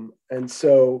 And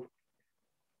so,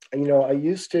 I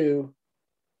used to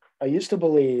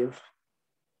believe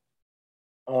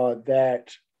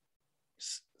that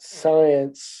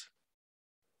science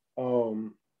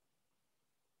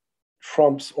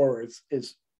trumps or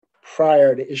is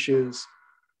prior to issues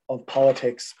of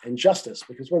politics and justice,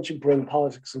 because once you bring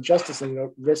politics and justice in,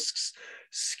 it risks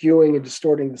skewing and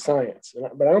distorting the science.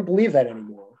 But I don't believe that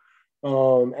anymore.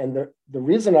 And the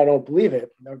reason I don't believe it,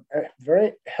 I'm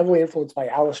very heavily influenced by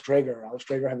Alice Drager. Alice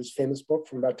Drager had this famous book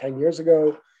from about 10 years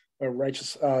ago,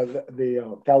 Galileo's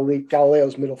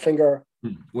Middle Finger.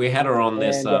 We had her on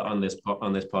this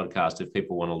podcast. If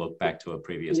people want to look back to a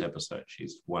previous episode,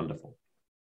 she's wonderful.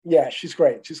 Yeah, she's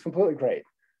great. She's completely great.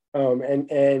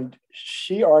 And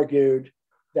she argued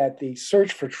that the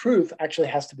search for truth actually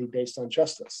has to be based on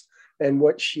justice. And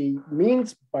what she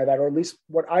means by that, or at least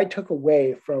what I took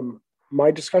away from my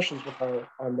discussions with her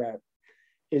on that,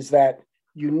 is that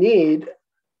you need,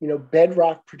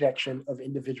 bedrock protection of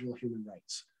individual human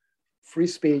rights, free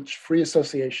speech, free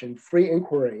association, free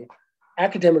inquiry,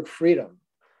 academic freedom.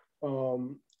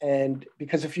 And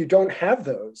because if you don't have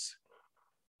those,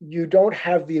 you don't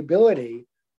have the ability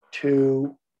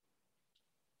to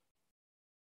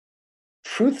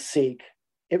truth seek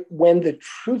when the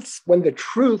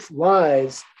truth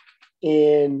lies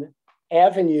in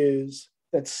avenues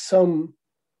that some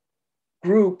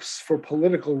groups for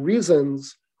political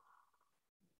reasons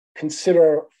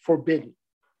consider forbidden.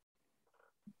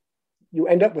 You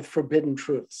end up with forbidden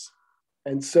truths.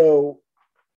 And so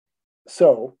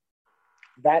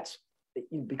that's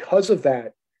because of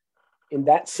that, in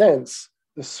that sense,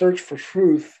 the search for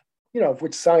truth, of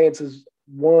which science is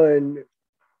one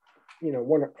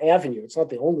avenue. It's not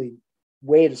the only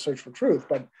way to search for truth,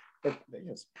 but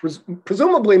yes,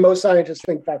 presumably most scientists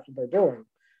think that's what they're doing.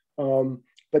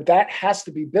 But that has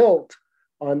to be built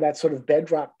on that sort of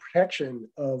bedrock protection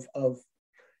of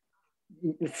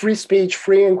free speech,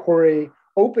 free inquiry,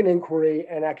 open inquiry,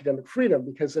 and academic freedom.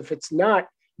 Because if it's not,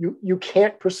 you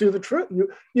can't pursue the truth.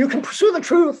 You can pursue the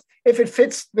truth if it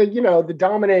fits the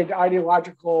dominant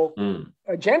ideological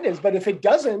agendas. But if it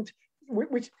doesn't,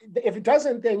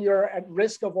 then you're at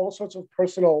risk of all sorts of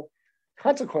personal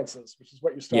consequences, which is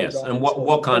what you started. Yes, and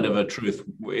what kind of a truth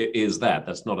is that?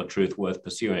 That's not a truth worth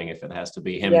pursuing if it has to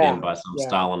be hemmed in by some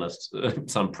Stalinist,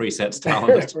 some preset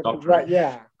Stalinist doctrine. Right?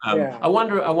 Yeah. I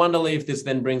wonder, Lee, if this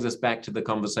then brings us back to the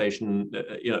conversation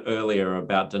earlier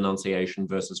about denunciation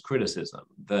versus criticism.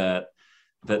 That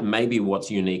maybe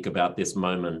what's unique about this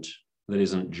moment that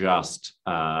isn't just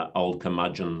old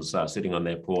curmudgeons sitting on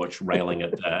their porch railing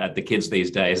at the kids these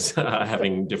days,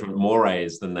 having different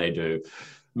mores than they do.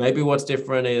 Maybe what's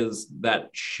different is that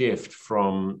shift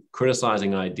from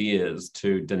criticizing ideas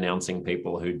to denouncing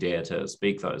people who dare to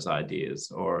speak those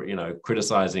ideas, or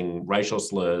criticizing racial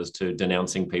slurs to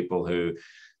denouncing people who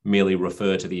merely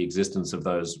refer to the existence of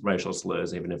those racial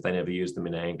slurs, even if they never use them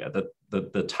in anger.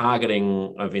 The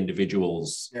targeting of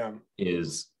individuals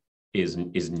is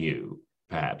new,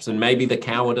 perhaps. And maybe the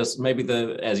cowardice, maybe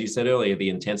as you said earlier, the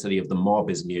intensity of the mob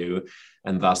is new,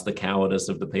 and thus the cowardice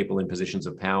of the people in positions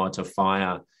of power to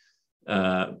fire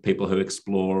people who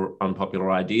explore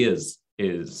unpopular ideas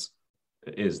is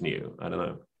new. I don't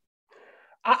know.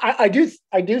 I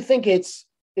do think it's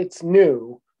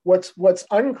new. What's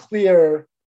unclear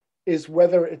is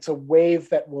whether it's a wave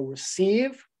that will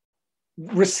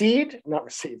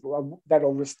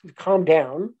that'll calm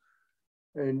down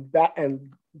and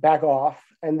back off,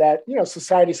 and that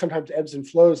society sometimes ebbs and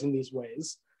flows in these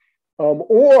ways,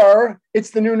 or it's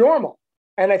the new normal.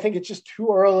 And I think it's just too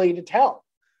early to tell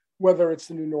whether it's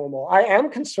the new normal. I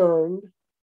am concerned.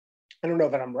 I don't know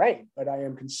that I'm right, but I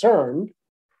am concerned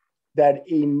that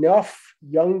enough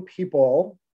young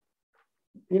people,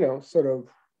 sort of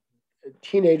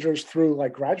teenagers through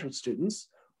like graduate students,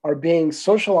 are being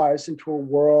socialized into a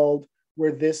world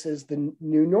where this is the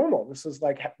new normal. This is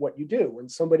like what you do when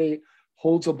somebody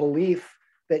holds a belief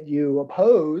that you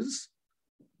oppose,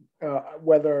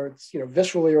 whether it's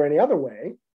viscerally or any other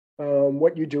way.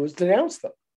 What you do is denounce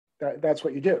them. That's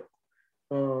what you do.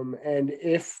 And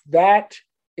if that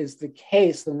is the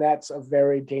case, then that's a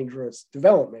very dangerous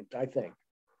development, I think.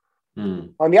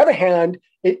 On the other hand,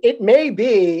 it may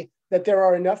be that there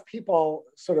are enough people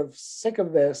sort of sick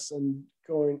of this and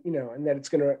going, and that it's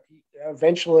going to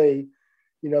eventually,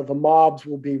 the mobs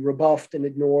will be rebuffed and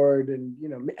ignored, and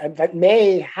and that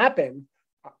may happen.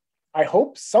 I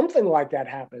hope something like that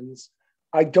happens.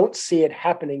 I don't see it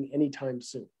happening anytime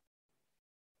soon.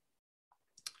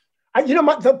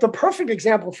 The perfect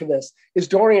example for this is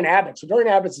Dorian Abbott. So Dorian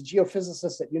Abbott's a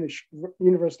geophysicist at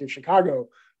University of Chicago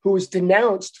who was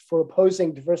denounced for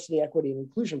opposing diversity, equity, and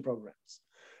inclusion programs.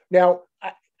 Now,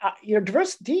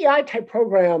 DEI type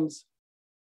programs,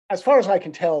 as far as I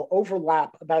can tell,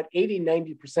 overlap about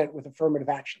 80-90% with affirmative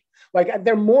action. Like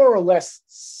they're more or less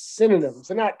synonyms.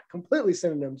 They're not completely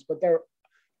synonyms, but they're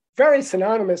very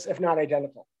synonymous, if not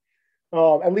identical,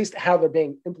 at least how they're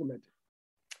being implemented.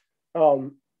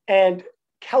 And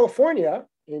California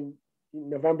in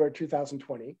November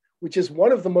 2020, which is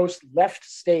one of the most left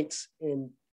states in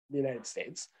the United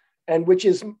States, and which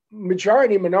is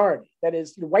majority minority. That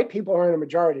is, white people are in a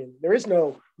majority. There is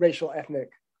no racial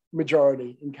ethnic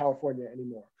majority in California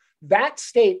anymore. That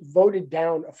state voted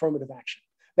down affirmative action.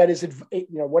 That is,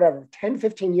 10,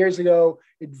 15 years ago,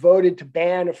 it voted to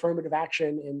ban affirmative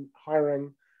action in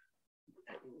hiring.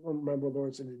 I remember there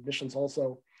was in admissions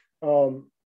also.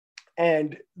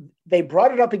 And they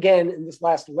brought it up again in this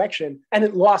last election, and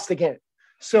it lost again.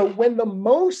 So when the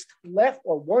most left,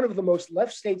 or one of the most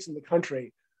left states in the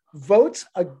country, votes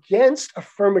against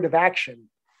affirmative action,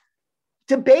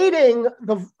 debating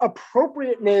the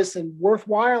appropriateness and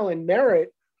worthwhile and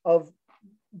merit of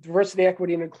diversity,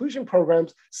 equity, and inclusion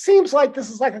programs seems like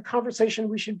this is like a conversation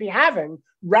we should be having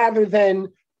rather than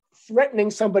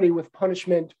threatening somebody with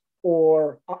punishment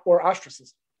or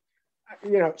ostracism.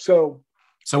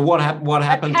 So what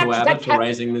happened to Abbott for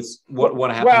raising this?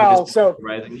 What happened to this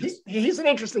raising this? He's an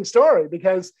interesting story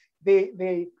because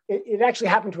it actually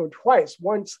happened to him twice.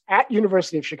 Once at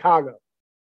University of Chicago,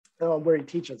 where he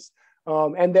teaches,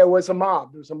 and there was a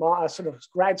mob. There was a sort of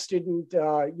grad student,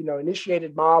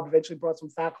 initiated mob. Eventually brought some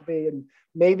faculty and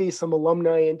maybe some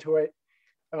alumni into it.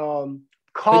 The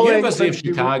University of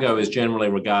Chicago is generally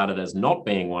regarded as not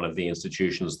being one of the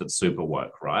institutions that super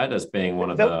woke, right? As being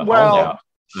one of the holdouts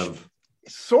of.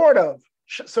 Sort of.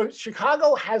 So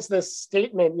Chicago has this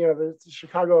statement, the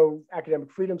Chicago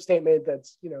Academic Freedom Statement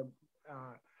that's,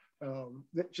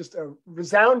 just a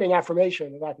resounding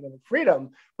affirmation of academic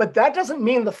freedom. But that doesn't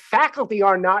mean the faculty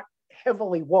are not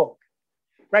heavily woke,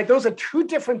 right? Those are two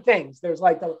different things. There's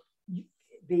like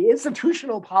the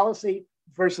institutional policy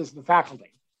versus the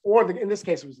faculty, or in this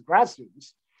case, it was the grad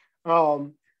students.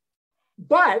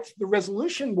 But the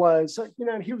resolution was,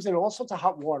 he was in all sorts of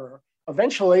hot water.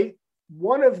 Eventually,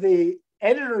 one of the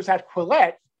editors at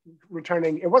Quillette,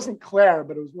 returning, it wasn't Claire,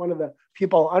 but it was one of the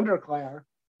people under Claire,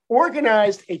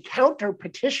 organized a counter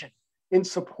petition in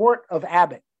support of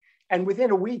Abbott. And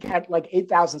within a week had like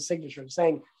 8,000 signatures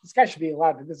saying, this guy should be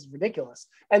allowed, this is ridiculous.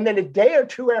 And then a day or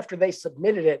two after they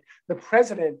submitted it, the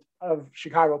president of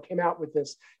Chicago came out with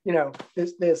this,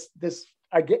 this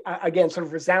again, sort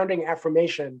of resounding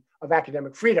affirmation of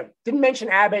academic freedom. Didn't mention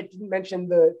Abbott, didn't mention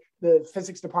the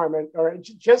physics department, or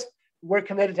just we're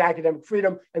committed to academic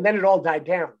freedom, and then it all died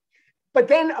down. But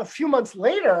then a few months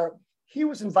later, he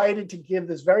was invited to give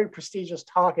this very prestigious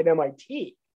talk at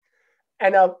MIT.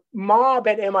 And a mob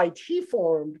at MIT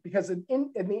formed because in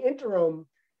the interim,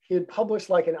 he had published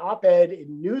like an op-ed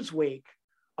in Newsweek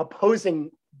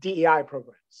opposing DEI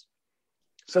programs.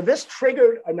 So this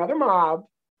triggered another mob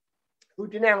who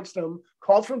denounced him,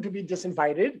 called for him to be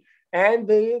disinvited, and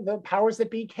the powers that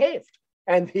be caved.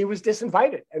 And he was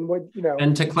disinvited. And would,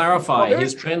 And to clarify,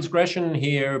 his transgression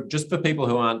here, just for people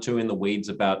who aren't too in the weeds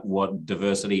about what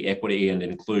diversity, equity, and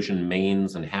inclusion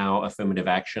means and how affirmative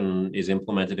action is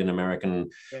implemented in American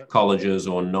colleges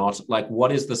or not, like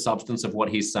what is the substance of what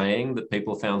he's saying that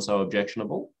people found so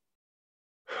objectionable?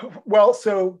 Well,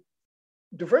 so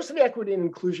diversity, equity, and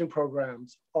inclusion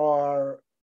programs are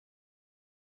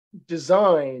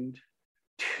designed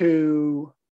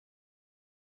to,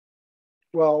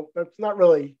 well, that's not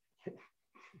really,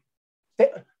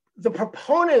 the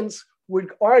proponents would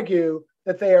argue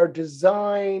that they are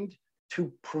designed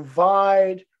to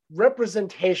provide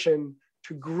representation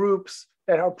to groups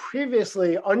that are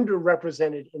previously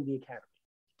underrepresented in the academy.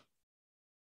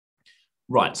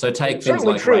 Right. So take things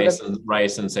like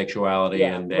race and sexuality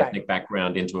and ethnic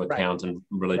background into account, and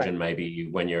religion maybe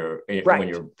when you're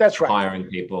hiring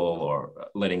people or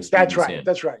letting students in.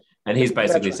 That's right. And he's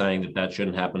basically saying that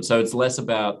shouldn't happen. So it's less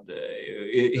about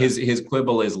his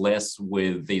quibble is less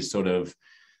with these sort of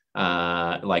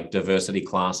like diversity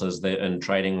classes and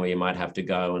training where you might have to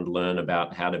go and learn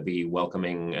about how to be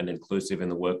welcoming and inclusive in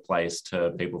the workplace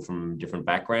to people from different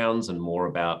backgrounds, and more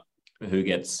about who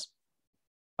gets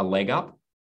a leg up.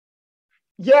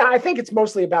 Yeah, I think it's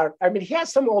mostly about, I mean, he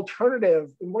has some alternative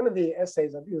in one of the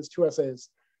essays, I think there's 2 essays,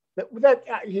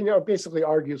 that basically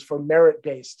argues for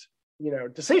merit-based,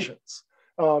 decisions.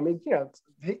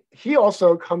 He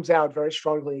also comes out very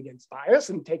strongly against bias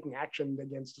and taking action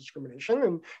against discrimination,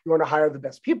 and you want to hire the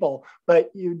best people,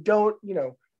 but you don't,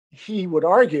 he would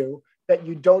argue that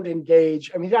you don't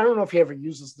engage. I mean, I don't know if he ever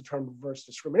uses the term reverse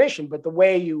discrimination, but the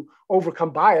way you overcome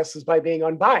bias is by being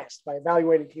unbiased, by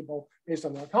evaluating people based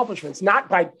on their accomplishments, not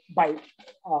by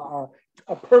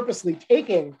purposely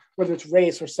taking whether it's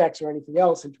race or sex or anything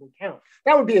else into account.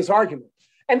 That would be his argument.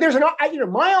 And there's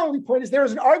my only point is there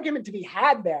is an argument to be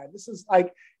had there. This is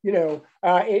like,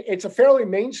 it's a fairly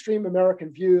mainstream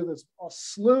American view. There's a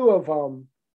slew of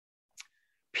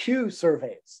Pew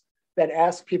surveys that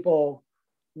ask people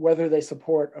whether they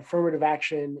support affirmative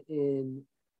action in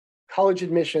college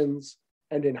admissions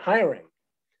and in hiring.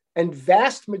 And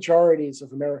vast majorities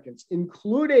of Americans,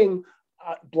 including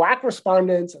Black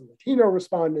respondents and Latino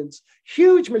respondents,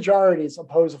 huge majorities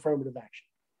oppose affirmative action.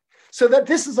 So that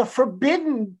this is a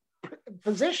forbidden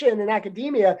position in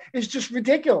academia is just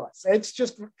ridiculous. It's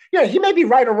just, he may be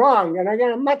right or wrong. And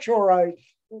again, I'm not sure,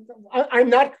 I'm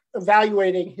not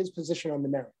evaluating his position on the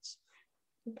merits.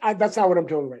 That's not what I'm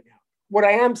doing right now.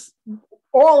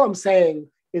 All I'm saying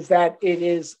is that it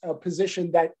is a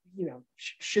position that,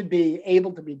 should be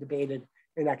able to be debated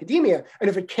in academia. And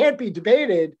if it can't be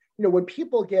debated, when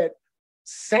people get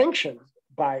sanctioned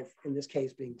by, in this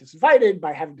case, being disinvited,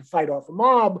 by having to fight off a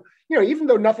mob, even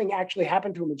though nothing actually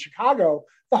happened to him in Chicago,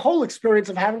 the whole experience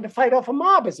of having to fight off a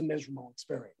mob is a miserable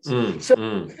experience.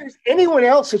 If there's anyone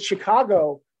else at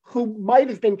Chicago who might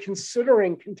have been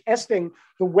considering contesting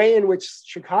the way in which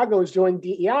Chicago is doing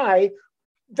DEI,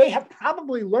 they have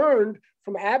probably learned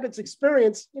from Abbott's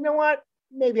experience, what,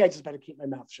 maybe I just better keep my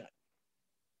mouth shut.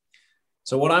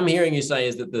 So what I'm hearing you say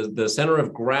is that the center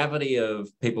of gravity of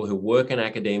people who work in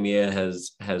academia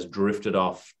has drifted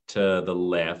off to the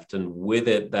left, and with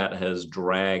it that has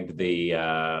dragged the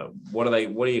what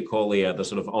do you call the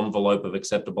sort of envelope of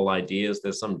acceptable ideas?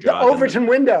 There's some jargon. The Overton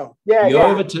window.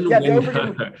 Overton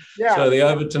window. So the Yeah.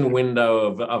 Overton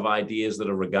window of ideas that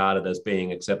are regarded as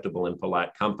being acceptable in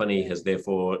polite company has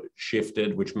therefore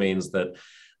shifted, which means that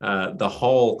the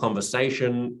whole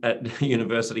conversation at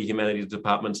university humanities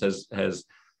departments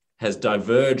has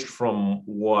diverged from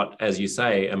what, as you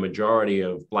say, a majority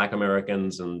of Black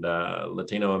Americans and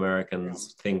Latino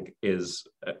Americans think is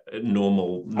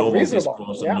normal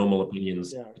discourse and normal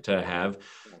opinions to have.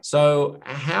 So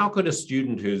how could a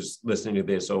student who's listening to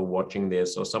this or watching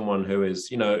this, or someone who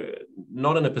is,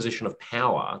 not in a position of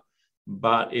power,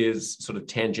 but is sort of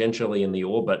tangentially in the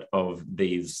orbit of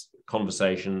these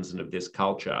conversations and of this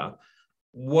culture,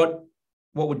 what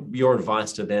would your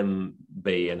advice to them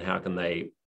be, and how can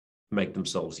they make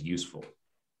themselves useful?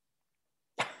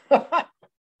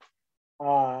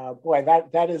 Boy,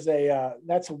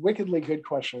 that's a wickedly good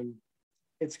question.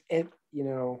 It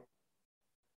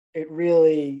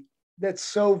really, that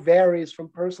so varies from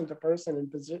person to person and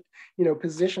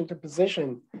position to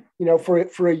position.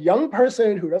 For a young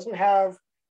person who doesn't have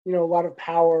a lot of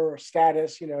power or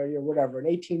status, you're whatever, an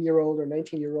 18-year-old or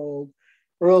 19-year-old,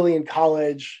 early in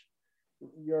college,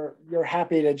 you're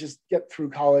happy to just get through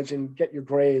college and get your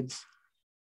grades.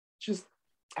 Just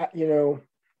you know,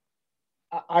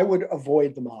 I would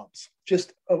avoid the mobs.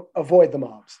 Just avoid the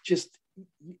mobs. Just,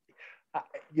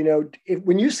 you know,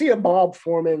 when you see a mob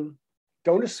forming,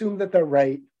 don't assume that they're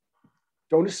right.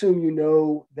 Don't assume you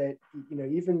know that, you know,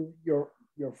 even your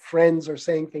friends are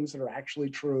saying things that are actually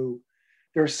true.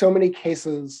 There are so many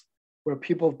cases where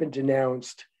people have been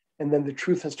denounced, and then the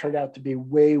truth has turned out to be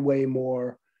way, way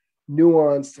more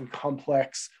nuanced and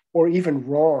complex, or even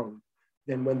wrong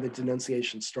than when the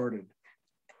denunciation started.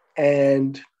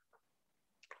 And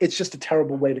it's just a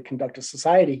terrible way to conduct a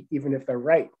society, even if they're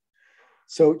right.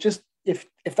 So just if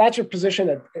that's your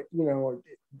position, you know,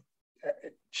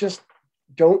 just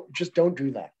don't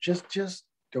do that. Just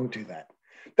don't do that.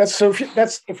 That's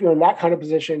if you're in that kind of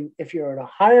position. If you're in a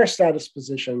higher status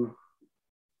position,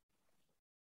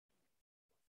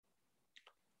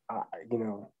 you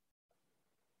know,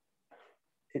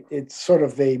 it's sort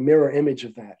of the mirror image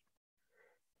of that.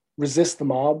 Resist the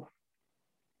mob.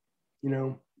 You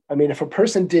know, I mean, if a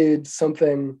person did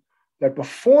something that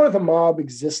before the mob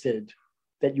existed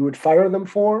that you would fire them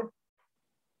for,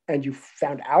 and you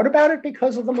found out about it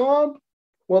because of the mob,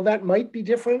 well, that might be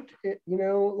different. You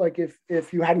know, like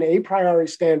if you had an a priori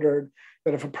standard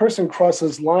that if a person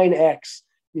crosses line X,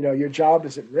 you know, your job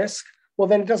is at risk, well,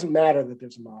 then it doesn't matter that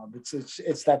there's a mob.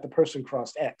 It's that the person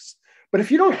crossed X. But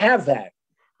if you don't have that,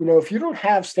 you know, if you don't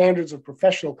have standards of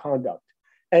professional conduct,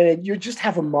 and you just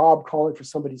have a mob calling for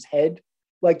somebody's head,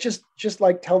 like just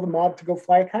like tell the mob to go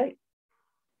fly a kite.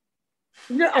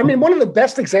 Yeah, I mean, one of the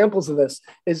best examples of this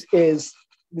is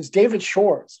David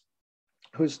Shores,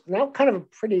 who's now kind of a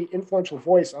pretty influential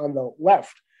voice on the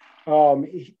left.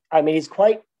 He's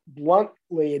quite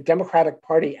bluntly a Democratic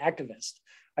Party activist.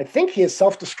 I think he is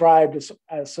self-described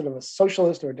as sort of a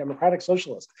socialist or a democratic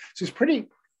socialist. So he's pretty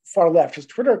far left. His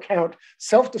Twitter account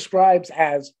self-describes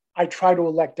as, I try to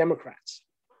elect Democrats.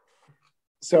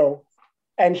 So,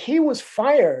 and he was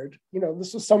fired, you know,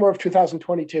 this was summer of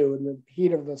 2022 in the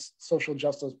heat of the social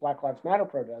justice Black Lives Matter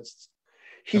protests.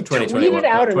 He tweeted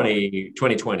out 2020.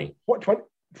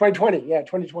 2020, yeah,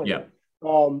 2020. Yeah.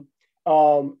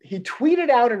 He tweeted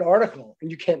out an article,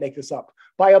 and you can't make this up,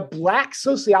 by a Black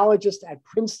sociologist at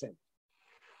Princeton,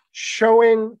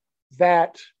 showing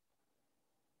that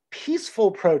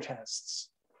peaceful protests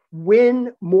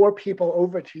win more people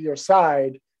over to your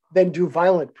side than do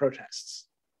violent protests.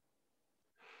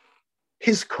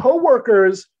 His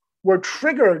coworkers were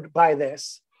triggered by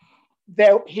this,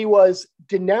 that he was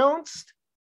denounced.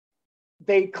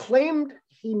 They claimed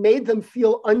he made them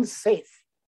feel unsafe.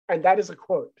 And that is a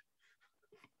quote.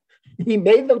 He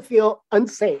made them feel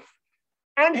unsafe.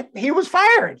 And he was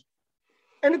fired.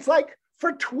 And it's like,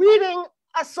 for tweeting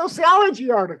a sociology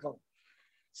article.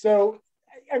 So,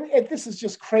 I mean, this is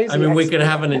just crazy. I mean, we could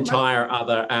have an entire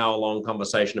other hour-long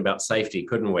conversation about safety,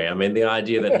 couldn't we? I mean, the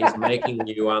idea that he's making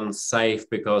you unsafe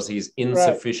because he's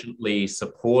insufficiently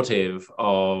supportive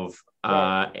of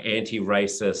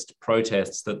anti-racist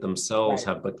protests that themselves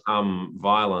have become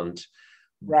violent.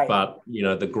 Right. But, you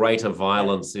know, the greater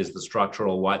violence is the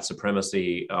structural white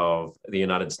supremacy of the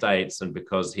United States. And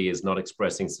because he is not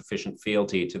expressing sufficient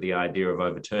fealty to the idea of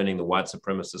overturning the white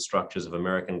supremacist structures of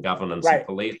American governance and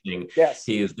policing,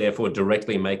 he is therefore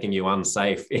directly making you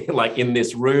unsafe, like in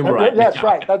this room right now.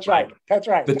 That's right.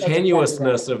 The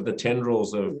tenuousness of the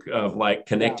tendrils of like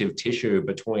connective tissue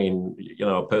between, you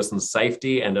know, a person's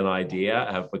safety and an idea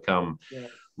have become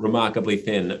remarkably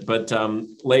thin. But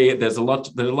Lee, there's a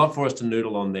lot for us to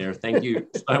noodle on there. Thank you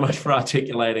so much for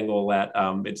articulating all that.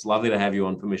 It's lovely to have you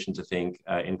on Permission to Think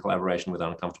in collaboration with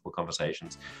Uncomfortable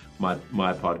Conversations, my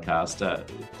podcast.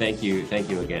 Thank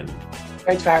you again.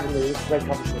 Thanks for having me. It was a great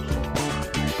conversation.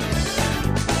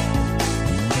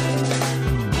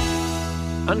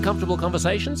 Uncomfortable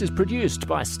Conversations is produced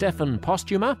by Stefan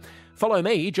Postuma. Follow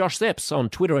me, Josh Szeps, on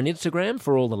Twitter and Instagram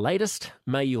for all the latest.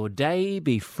 May your day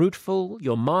be fruitful,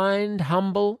 your mind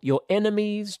humble, your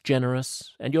enemies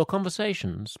generous, and your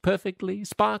conversations perfectly,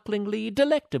 sparklingly,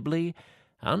 delectably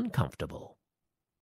uncomfortable.